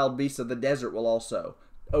 14, the wild beasts of the desert will also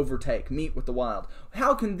meet with the wild.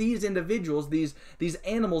 How can these individuals, these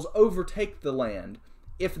animals, overtake the land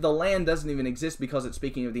if the land doesn't even exist because it's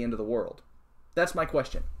speaking of the end of the world? That's my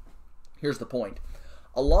question. Here's the point.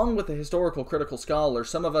 Along with the historical critical scholars,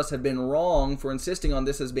 some of us have been wrong for insisting on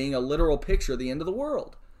this as being a literal picture of the end of the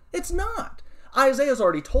world. It's not. Isaiah's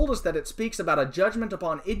already told us that it speaks about a judgment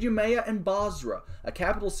upon Idumea and Bozrah, a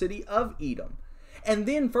capital city of Edom. And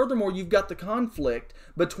then, furthermore, you've got the conflict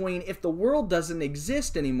between, if the world doesn't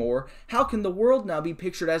exist anymore, how can the world now be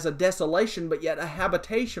pictured as a desolation, but yet a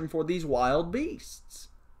habitation for these wild beasts?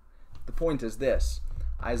 The point is this.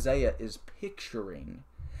 Isaiah is picturing.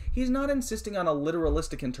 He's not insisting on a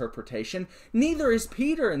literalistic interpretation. Neither is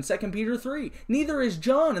Peter in 2 Peter 3. Neither is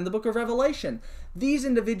John in the book of Revelation. These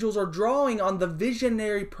individuals are drawing on the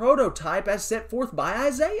visionary prototype as set forth by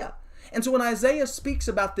Isaiah. And so when Isaiah speaks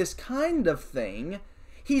about this kind of thing,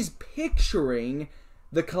 he's picturing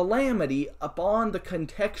the calamity upon the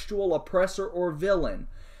contextual oppressor or villain.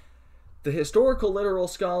 The historical literal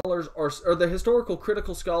scholars, or the historical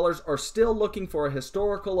critical scholars, are still looking for a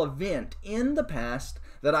historical event in the past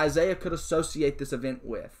that Isaiah could associate this event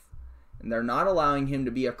with. And they're not allowing him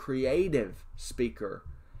to be a creative speaker,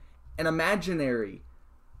 an imaginary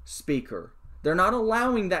speaker. They're not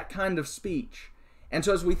allowing that kind of speech. And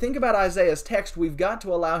so as we think about Isaiah's text, we've got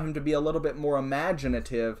to allow him to be a little bit more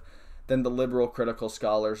imaginative than the liberal critical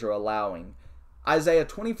scholars are allowing. Isaiah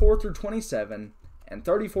 24 through 27 and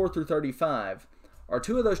 34 through 35 are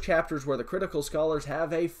two of those chapters where the critical scholars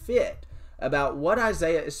have a fit about what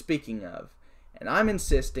Isaiah is speaking of. And I'm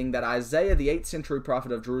insisting that Isaiah, the 8th century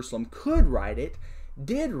prophet of Jerusalem, could write it,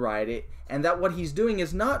 did write it, and that what he's doing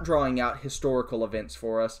is not drawing out historical events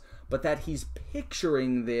for us, but that he's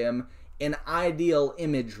picturing them in ideal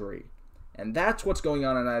imagery. And that's what's going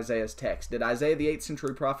on in Isaiah's text. Did Isaiah, the 8th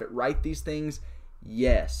century prophet, write these things?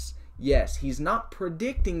 Yes. Yes, he's not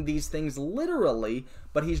predicting these things literally,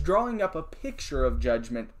 but he's drawing up a picture of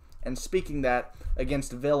judgment and speaking that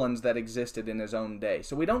against villains that existed in his own day.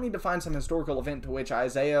 So we don't need to find some historical event to which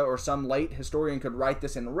Isaiah or some late historian could write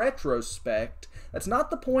this in retrospect. That's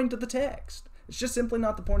not the point of the text. It's just simply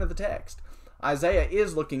not the point of the text. Isaiah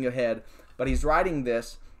is looking ahead, but he's writing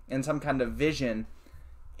this in some kind of vision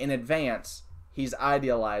in advance. He's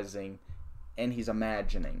idealizing and he's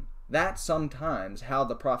imagining. That's sometimes how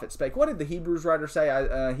the prophet spake. What did the Hebrews writer say?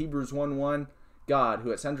 Hebrews 1:1, God,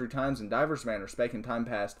 who at sundry times in divers manners spake in time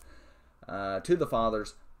past to the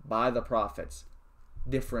fathers by the prophets.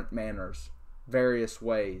 Different manners, various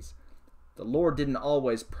ways. The Lord didn't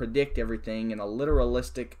always predict everything in a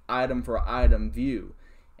literalistic item for item view.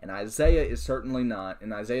 And Isaiah is certainly not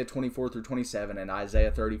in Isaiah 24 through 27 and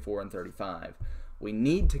Isaiah 34 and 35. We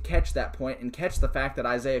need to catch that point and catch the fact that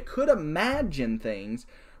Isaiah could imagine things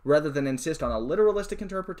rather than insist on a literalistic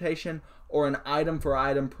interpretation or an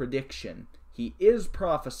item-for-item prediction. He is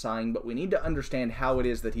prophesying, but we need to understand how it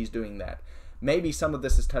is that he's doing that. Maybe some of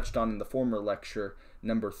this is touched on in the former lecture,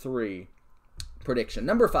 number 3, prediction.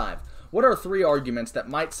 Number 5, what are 3 arguments that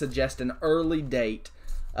might suggest an early date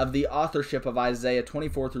of the authorship of Isaiah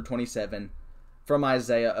 24 through 27 from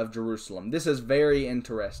Isaiah of Jerusalem? This is very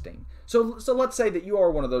interesting. So let's say that you are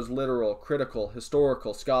one of those literal, critical,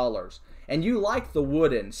 historical scholars, and you like the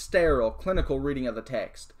wooden, sterile, clinical reading of the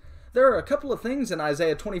text. There are a couple of things in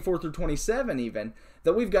Isaiah 24 through 27 even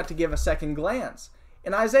that we've got to give a second glance.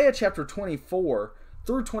 In Isaiah chapter 24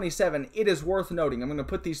 through 27, it is worth noting. I'm going to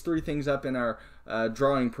put these 3 things up in our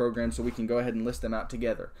drawing program so we can go ahead and list them out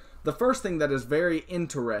together. The first thing that is very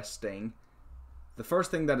interesting,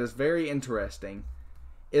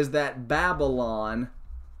 is that Babylon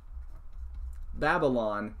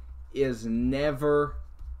is never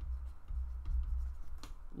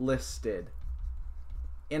listed.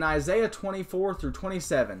 In Isaiah 24 through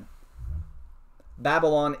 27,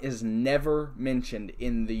 Babylon is never mentioned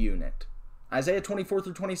in the unit. Isaiah 24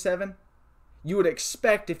 through 27, you would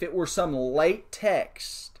expect if it were some late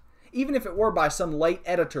text, even if it were by some late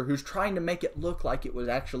editor who's trying to make it look like it was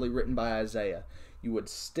actually written by Isaiah, you would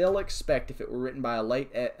still expect if it were written by a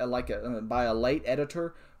late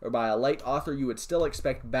editor or by a late author, you would still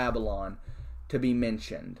expect Babylon to be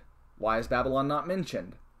mentioned. Why is Babylon not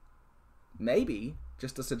mentioned? Maybe,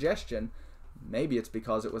 just a suggestion, maybe it's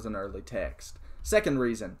because it was an early text. Second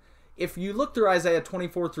reason, if you look through Isaiah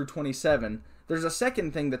 24 through 27, there's a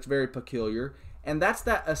second thing that's very peculiar, and that's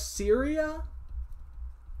that Assyria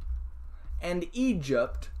and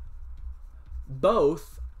Egypt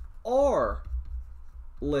both are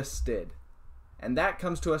listed. And that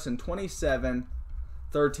comes to us in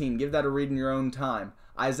 27:13. Give that a read in your own time.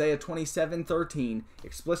 Isaiah 27:13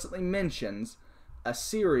 explicitly mentions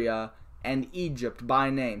Assyria and Egypt by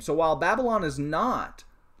name. So while Babylon is not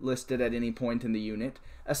listed at any point in the unit,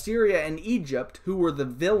 Assyria and Egypt, who were the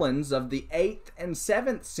villains of the 8th and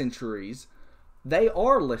 7th centuries, they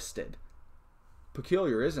are listed.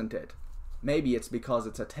 Peculiar, isn't it? Maybe it's because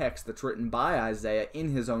it's a text that's written by Isaiah in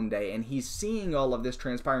his own day, and he's seeing all of this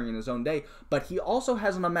transpiring in his own day, but he also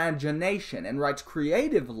has an imagination and writes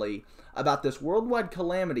creatively about this worldwide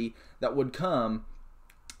calamity that would come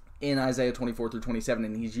in Isaiah 24 through 27,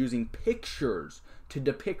 and he's using pictures to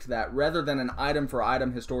depict that rather than an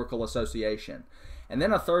item-for-item historical association. And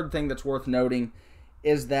then a third thing that's worth noting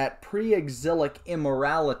is that pre-exilic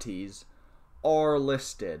immoralities are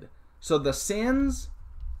listed. So the sins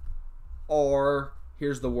are,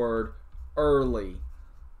 here's the word, early.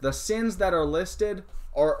 The sins that are listed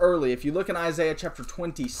are early. If you look in Isaiah chapter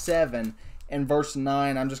 27 and verse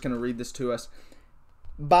 9, I'm just going to read this to us.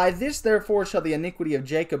 By this therefore shall the iniquity of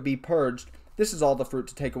Jacob be purged. This is all the fruit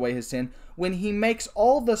to take away his sin. When he makes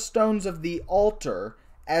all the stones of the altar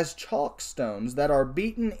as chalk stones that are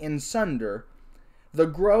beaten in sunder, the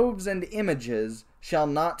groves and images shall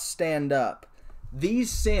not stand up. these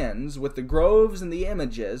sins with the groves and the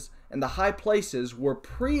images and the high places were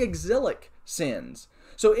pre-exilic sins.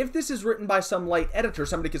 So if this is written by some late editor,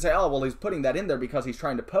 somebody could say, oh, well, he's putting that in there because he's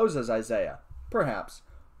trying to pose as Isaiah. Perhaps.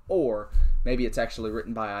 Or maybe it's actually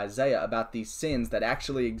written by Isaiah about these sins that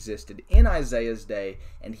actually existed in Isaiah's day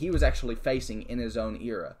and he was actually facing in his own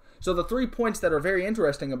era. So the 3 points that are very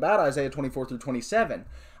interesting about Isaiah 24 through 27,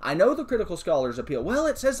 I know the critical scholars appeal. Well,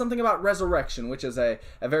 it says something about resurrection, which is a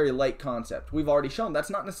very late concept. We've already shown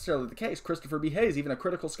that's not necessarily the case. Christopher B. Hayes, even a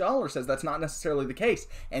critical scholar, says that's not necessarily the case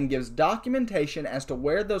and gives documentation as to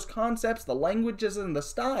where those concepts, the languages, and the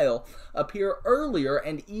style appear earlier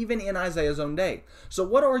and even in Isaiah's own day. So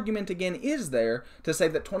what argument, again, is there to say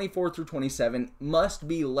that 24 through 27 must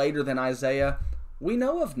be later than Isaiah? We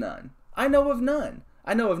know of none. I know of none.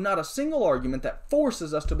 I know of not a single argument that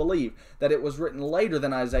forces us to believe that it was written later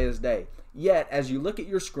than Isaiah's day. Yet, as you look at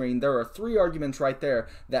your screen, there are 3 arguments right there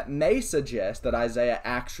that may suggest that Isaiah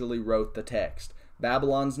actually wrote the text.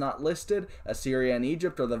 Babylon's not listed, Assyria and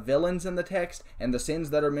Egypt are the villains in the text, and the sins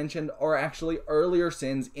that are mentioned are actually earlier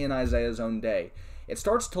sins in Isaiah's own day. It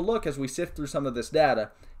starts to look, as we sift through some of this data,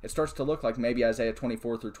 it starts to look like maybe Isaiah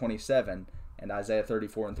 24 through 27 and Isaiah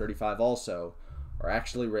 34 and 35 also are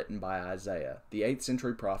actually written by Isaiah, the 8th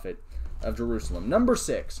century prophet of Jerusalem. Number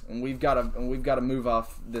 6, and we've got to move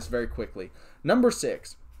off this very quickly. Number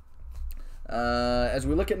 6, as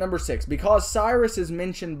we look at number 6, because Cyrus is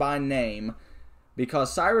mentioned by name in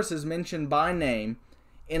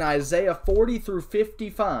Isaiah 40 through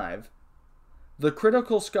 55, the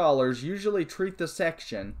critical scholars usually treat the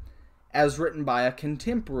section as written by a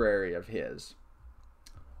contemporary of his.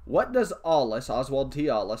 What does Oswald T.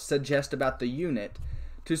 Allis, suggest about the unit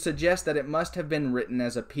to suggest that it must have been written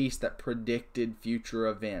as a piece that predicted future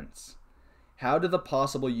events? How do the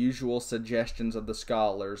possible usual suggestions of the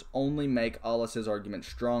scholars only make Allis's argument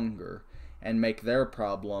stronger and make their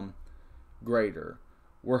problem greater?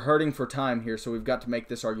 We're hurting for time here, so we've got to make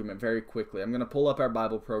this argument very quickly. I'm going to pull up our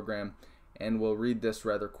Bible program and we'll read this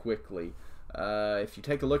rather quickly. If you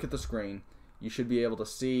take a look at the screen, you should be able to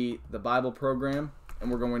see the Bible program. And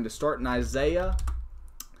we're going to start in Isaiah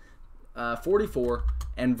 44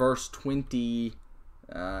 and verse 20,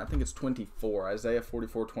 I think it's 24, Isaiah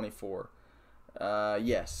 44, 24.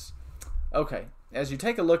 Yes. Okay, as you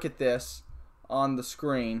take a look at this on the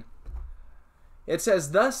screen, it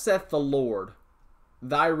says, Thus saith the Lord,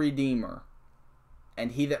 thy Redeemer,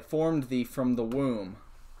 and he that formed thee from the womb.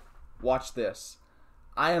 Watch this.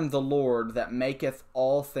 I am the Lord that maketh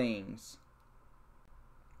all things.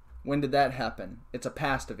 When did that happen? It's a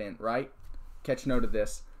past event, right? Catch note of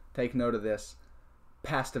this. Take note of this.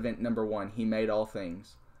 Past event number 1. He made all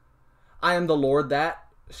things. I am the Lord that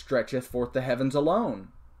stretcheth forth the heavens alone.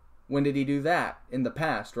 When did he do that? In the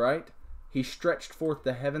past, right? He stretched forth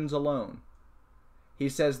the heavens alone. He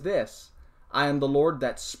says this. I am the Lord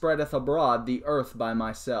that spreadeth abroad the earth by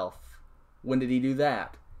myself. When did he do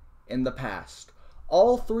that? In the past.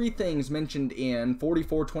 All 3 things mentioned in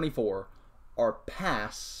 44:24 are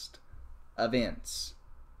past events.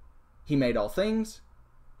 He made all things.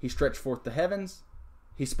 He stretched forth the heavens.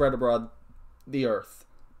 He spread abroad the earth.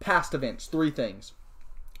 Past events, 3 things.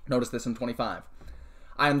 Notice this in 25.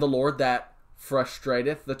 I am the Lord that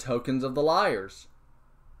frustrateth the tokens of the liars,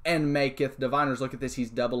 and maketh diviners, look at this, he's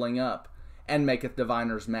doubling up, and maketh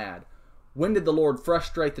diviners mad. When did the Lord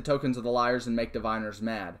frustrate the tokens of the liars and make diviners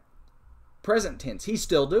mad? Present tense. He's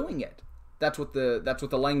still doing it. That's what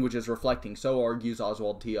the language is reflecting. So argues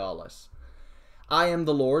Oswald T. Allis. I am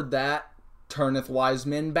the Lord that turneth wise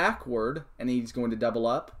men backward, and he's going to double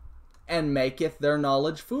up, and maketh their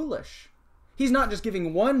knowledge foolish. He's not just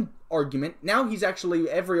giving one argument. Now he's actually,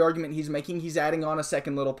 every argument he's making, he's adding on a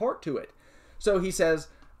second little part to it. So he says,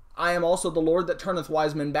 I am also the Lord that turneth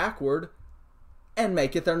wise men backward, and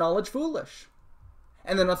maketh their knowledge foolish.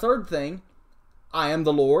 And then a third thing, I am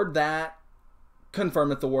the Lord that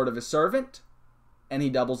confirmeth the word of his servant, and he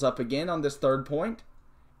doubles up again on this third point,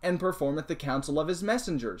 and performeth the counsel of his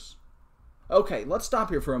messengers. Okay, let's stop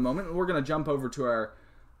here for a moment, and we're going to jump over to our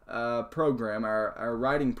program, our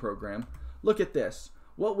writing program. Look at this.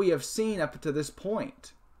 What we have seen up to this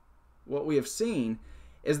point, what we have seen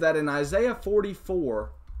is that in Isaiah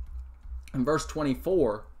 44 and verse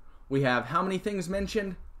 24, we have how many things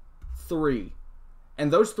mentioned? 3.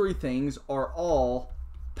 And those 3 things are all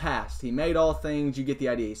past. He made all things. You get the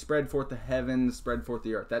idea. He spread forth the heavens, spread forth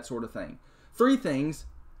the earth, that sort of thing. 3 things,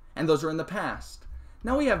 and those are in the past.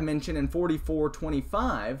 Now we have mention in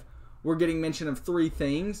 44:25. We're getting mention of 3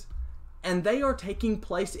 things, and they are taking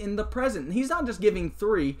place in the present. And he's not just giving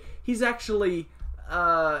 3. He's actually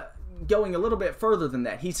going a little bit further than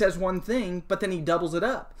that. He says one thing, but then he doubles it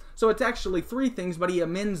up. So it's actually 3 things, but he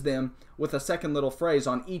amends them with a second little phrase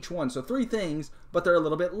on each one. So 3 things, but they're a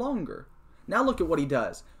little bit longer. Now look at what he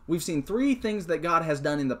does. We've seen 3 things that God has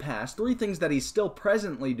done in the past, 3 things that he's still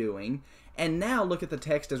presently doing, and now look at the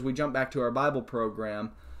text as we jump back to our Bible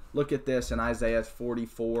program. Look at this in Isaiah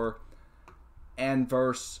 44 and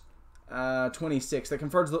verse 26. That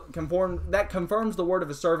confirms the word of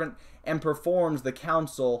his servant and performs the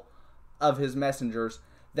counsel of his messengers,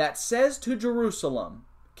 that says to Jerusalem,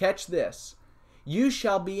 catch this, you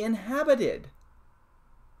shall be inhabited.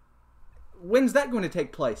 When's that going to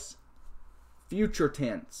take place? Future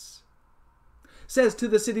tense. Says to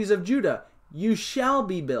the cities of Judah, you shall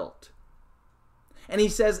be built. And he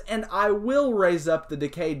says, and I will raise up the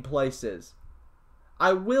decayed places.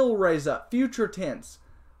 I will raise up, future tense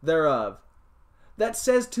thereof. That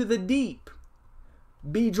says to the deep,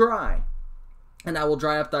 be dry, and I will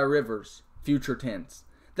dry up thy rivers, future tense.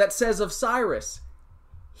 That says of Cyrus,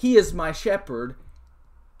 he is my shepherd,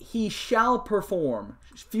 he shall perform,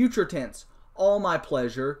 future tense, all my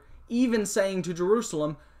pleasure, even saying to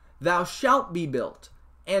Jerusalem, thou shalt be built,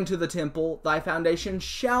 and to the temple thy foundation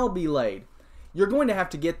shall be laid. You're going to have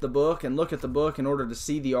to get the book and look at the book in order to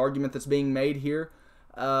see the argument that's being made here.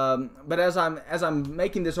 But as I'm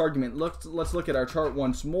making this argument, let's look at our chart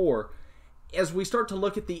once more. As we start to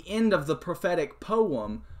look at the end of the prophetic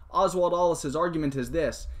poem, Oswald Allis's argument is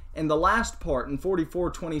this. In the last part, in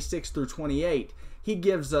 44:26 through 28, he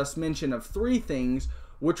gives us mention of 3 things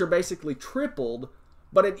which are basically tripled,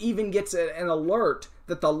 but it even gets an alert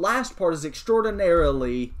that the last part is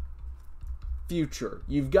extraordinarily future.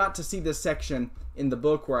 You've got to see this section in the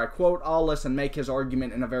book where I quote Allis and make his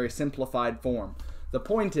argument in a very simplified form. The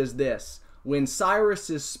point is this: when Cyrus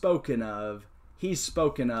is spoken of, he's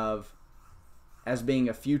spoken of as being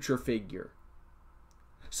a future figure.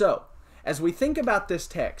 So, as we think about this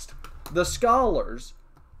text, the scholars,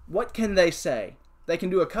 what can they say? They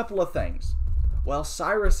can do a couple of things. Well,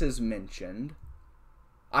 Cyrus is mentioned.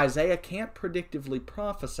 Isaiah can't predictively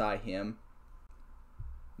prophesy him.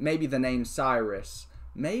 Maybe the name Cyrus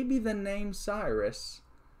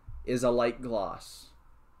is a light gloss.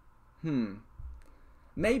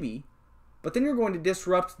 Maybe. But then you're going to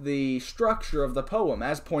disrupt the structure of the poem,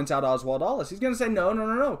 as points out Oswald Allis. He's going to say,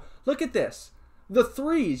 no. Look at this. The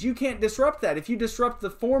 3s, you can't disrupt that. If you disrupt the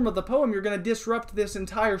form of the poem, you're going to disrupt this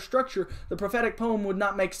entire structure. The prophetic poem would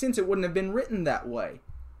not make sense. It wouldn't have been written that way.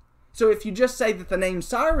 So if you just say that the name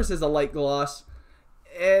Cyrus is a light gloss,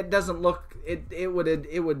 it doesn't look, it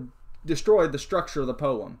would destroy the structure of the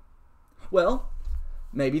poem. Well,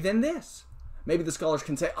 maybe then this. Maybe the scholars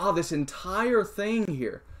can say, this entire thing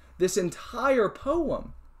here, this entire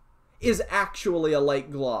poem is actually a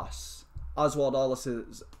light gloss. Oswald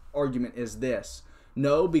Allis's argument is this.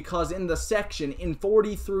 No, because in the section in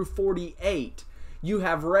 40 through 48, you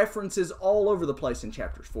have references all over the place in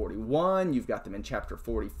chapters 41, you've got them in chapter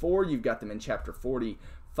 44, you've got them in chapter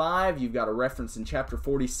 45, you've got a reference in chapter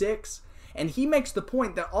 46, and he makes the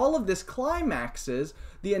point that all of this climaxes,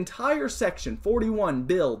 the entire section, 41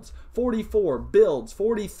 builds, 44 builds,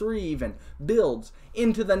 43 even builds,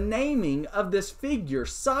 into the naming of this figure,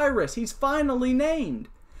 Cyrus. He's finally named.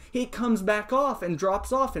 He comes back off and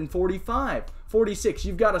drops off in 45, 46.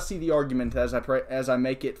 You've got to see the argument as I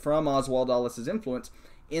make it from Oswald Allis's influence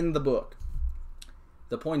in the book.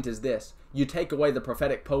 The point is this. You take away the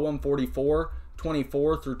prophetic poem 44,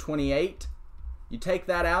 24 through 28. You take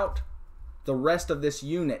that out. The rest of this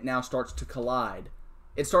unit now starts to collide.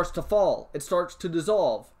 It starts to fall. It starts to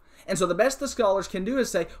dissolve. And so the best the scholars can do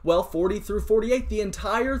is say, well, 40 through 48, the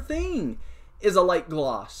entire thing is a light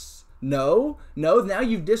gloss. No, now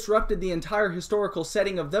you've disrupted the entire historical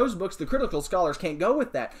setting of those books. The critical scholars can't go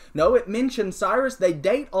with that. No, it mentions Cyrus. They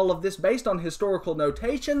date all of this based on historical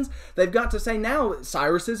notations. They've got to say now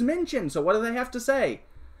Cyrus is mentioned. So what do they have to say?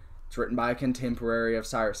 It's written by a contemporary of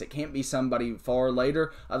Cyrus. It can't be somebody far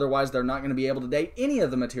later. Otherwise, they're not going to be able to date any of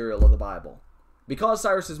the material of the Bible. Because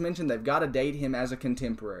Cyrus is mentioned, they've got to date him as a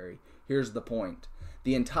contemporary. Here's the point.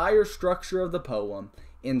 The entire structure of the poem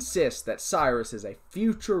insists that Cyrus is a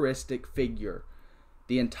futuristic figure.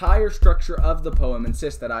 The entire structure of the poem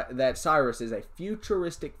insists that Cyrus is a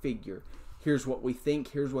futuristic figure. Here's what we think.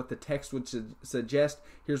 Here's what the text would suggest.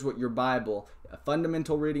 Here's what your Bible, a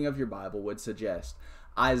fundamental reading of your Bible, would suggest.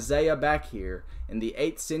 Isaiah back here in the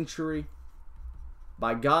 8th century,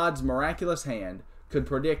 by God's miraculous hand, could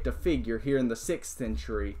predict a figure here in the 6th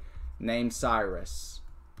century named Cyrus.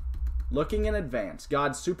 Looking in advance,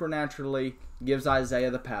 God supernaturally gives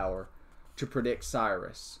Isaiah the power to predict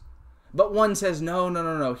Cyrus. But one says,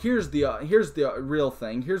 no. Here's the real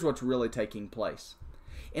thing. Here's what's really taking place.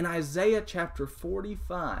 In Isaiah chapter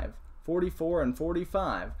 45, 44 and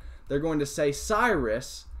 45, they're going to say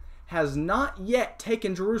Cyrus has not yet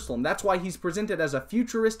taken Jerusalem. That's why he's presented as a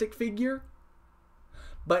futuristic figure.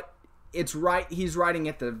 But it's right, he's writing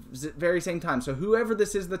at the very same time. So whoever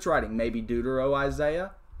this is that's writing, maybe Deutero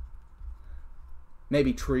Isaiah,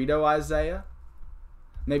 maybe Trito Isaiah,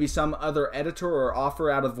 maybe some other editor or author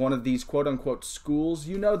out of one of these quote-unquote schools.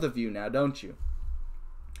 You know the view now, don't you?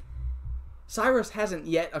 Cyrus hasn't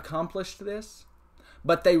yet accomplished this,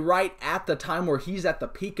 but they write at the time where he's at the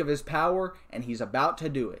peak of his power, and he's about to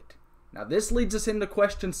do it. Now this leads us into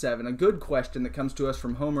question 7, a good question that comes to us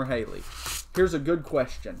from Homer Haley. Here's a good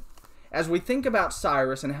question. As we think about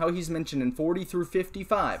Cyrus and how he's mentioned in 40 through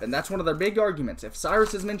 55, and that's one of their big arguments. If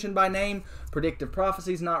Cyrus is mentioned by name, predictive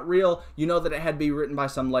prophecy is not real, you know that it had to be written by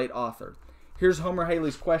some late author. Here's Homer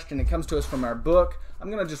Haley's question. It comes to us from our book.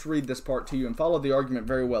 I'm going to just read this part to you and follow the argument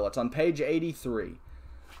very well. It's on page 83.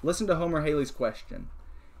 Listen to Homer Haley's question.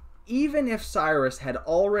 Even if Cyrus had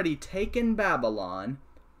already taken Babylon,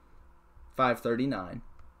 539,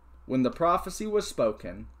 when the prophecy was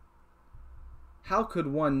spoken, how could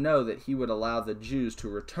one know that he would allow the Jews to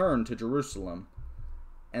return to Jerusalem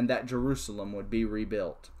and that Jerusalem would be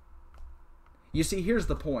rebuilt? You see, here's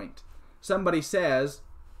the point. Somebody says,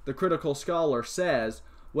 the critical scholar says,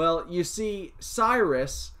 well, you see,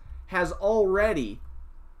 Cyrus has already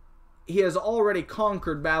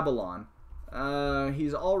conquered Babylon.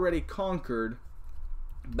 He's already conquered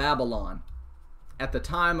Babylon at the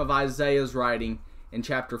time of Isaiah's writing in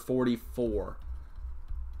chapter 44.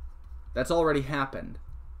 That's already happened.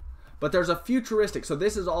 But there's a futuristic, so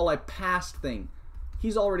this is all a past thing.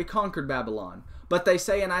 He's already conquered Babylon. But they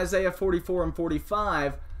say in Isaiah 44 and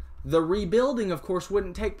 45, the rebuilding, of course,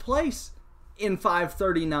 wouldn't take place in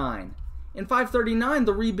 539. In 539,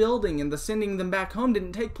 the rebuilding and the sending them back home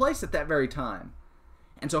didn't take place at that very time.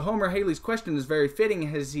 And so Homer Haley's question is very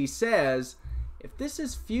fitting as he says, if this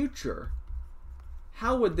is future,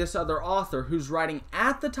 how would this other author who's writing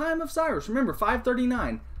at the time of Cyrus, remember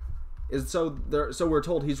 539, so we're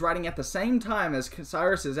told he's writing at the same time as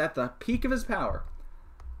Cyrus is at the peak of his power.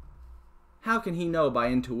 How can he know by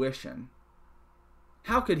intuition?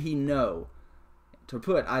 How could he know to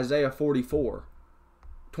put Isaiah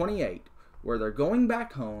 44:28, where they're going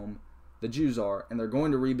back home, the Jews are, and they're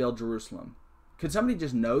going to rebuild Jerusalem? Could somebody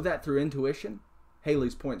just know that through intuition?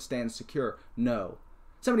 Haley's point stands secure. No.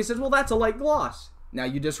 Somebody says, well, that's a late gloss. Now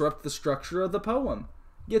you disrupt the structure of the poem.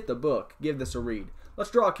 Get the book. Give this a read. Let's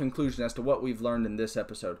draw a conclusion as to what we've learned in this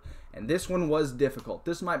episode. And this one was difficult.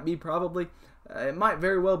 This might be it might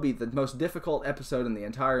very well be the most difficult episode in the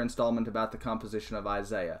entire installment about the composition of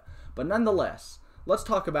Isaiah. But nonetheless, let's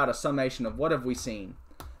talk about a summation of what have we seen.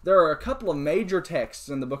 There are a couple of major texts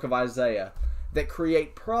in the book of Isaiah that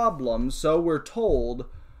create problems, so we're told,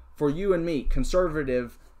 for you and me,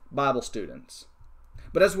 conservative Bible students.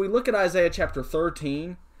 But as we look at Isaiah chapter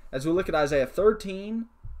 13, as we look at Isaiah 13,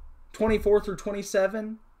 24 through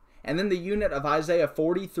 27, and then the unit of Isaiah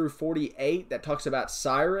 40 through 48 that talks about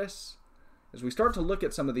Cyrus, as we start to look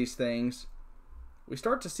at some of these things, we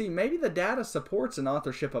start to see maybe the data supports an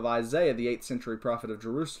authorship of Isaiah, the 8th century prophet of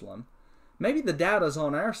Jerusalem. Maybe the data's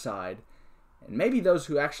on our side, and maybe those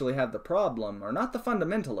who actually have the problem are not the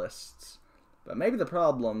fundamentalists, but maybe the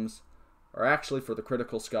problems are actually for the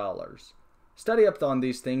critical scholars. Study up on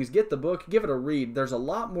these things, get the book, give it a read. There's a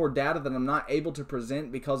lot more data that I'm not able to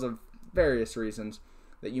present because of various reasons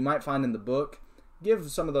that you might find in the book.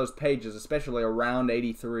 Give some of those pages, especially around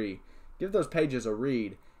 83, give those pages a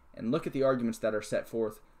read and look at the arguments that are set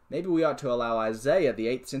forth. Maybe we ought to allow Isaiah, the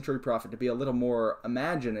 8th century prophet, to be a little more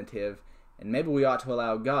imaginative, and maybe we ought to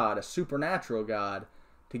allow God, a supernatural God,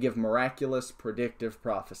 to give miraculous, predictive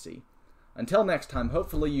prophecy. Until next time,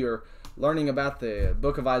 hopefully you're learning about the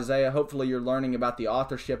book of Isaiah. Hopefully you're learning about the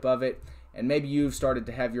authorship of it, and maybe you've started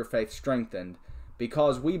to have your faith strengthened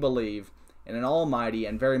because we believe in an almighty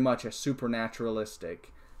and very much a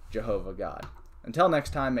supernaturalistic Jehovah God. Until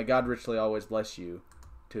next time, may God richly always bless you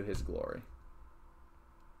to his glory.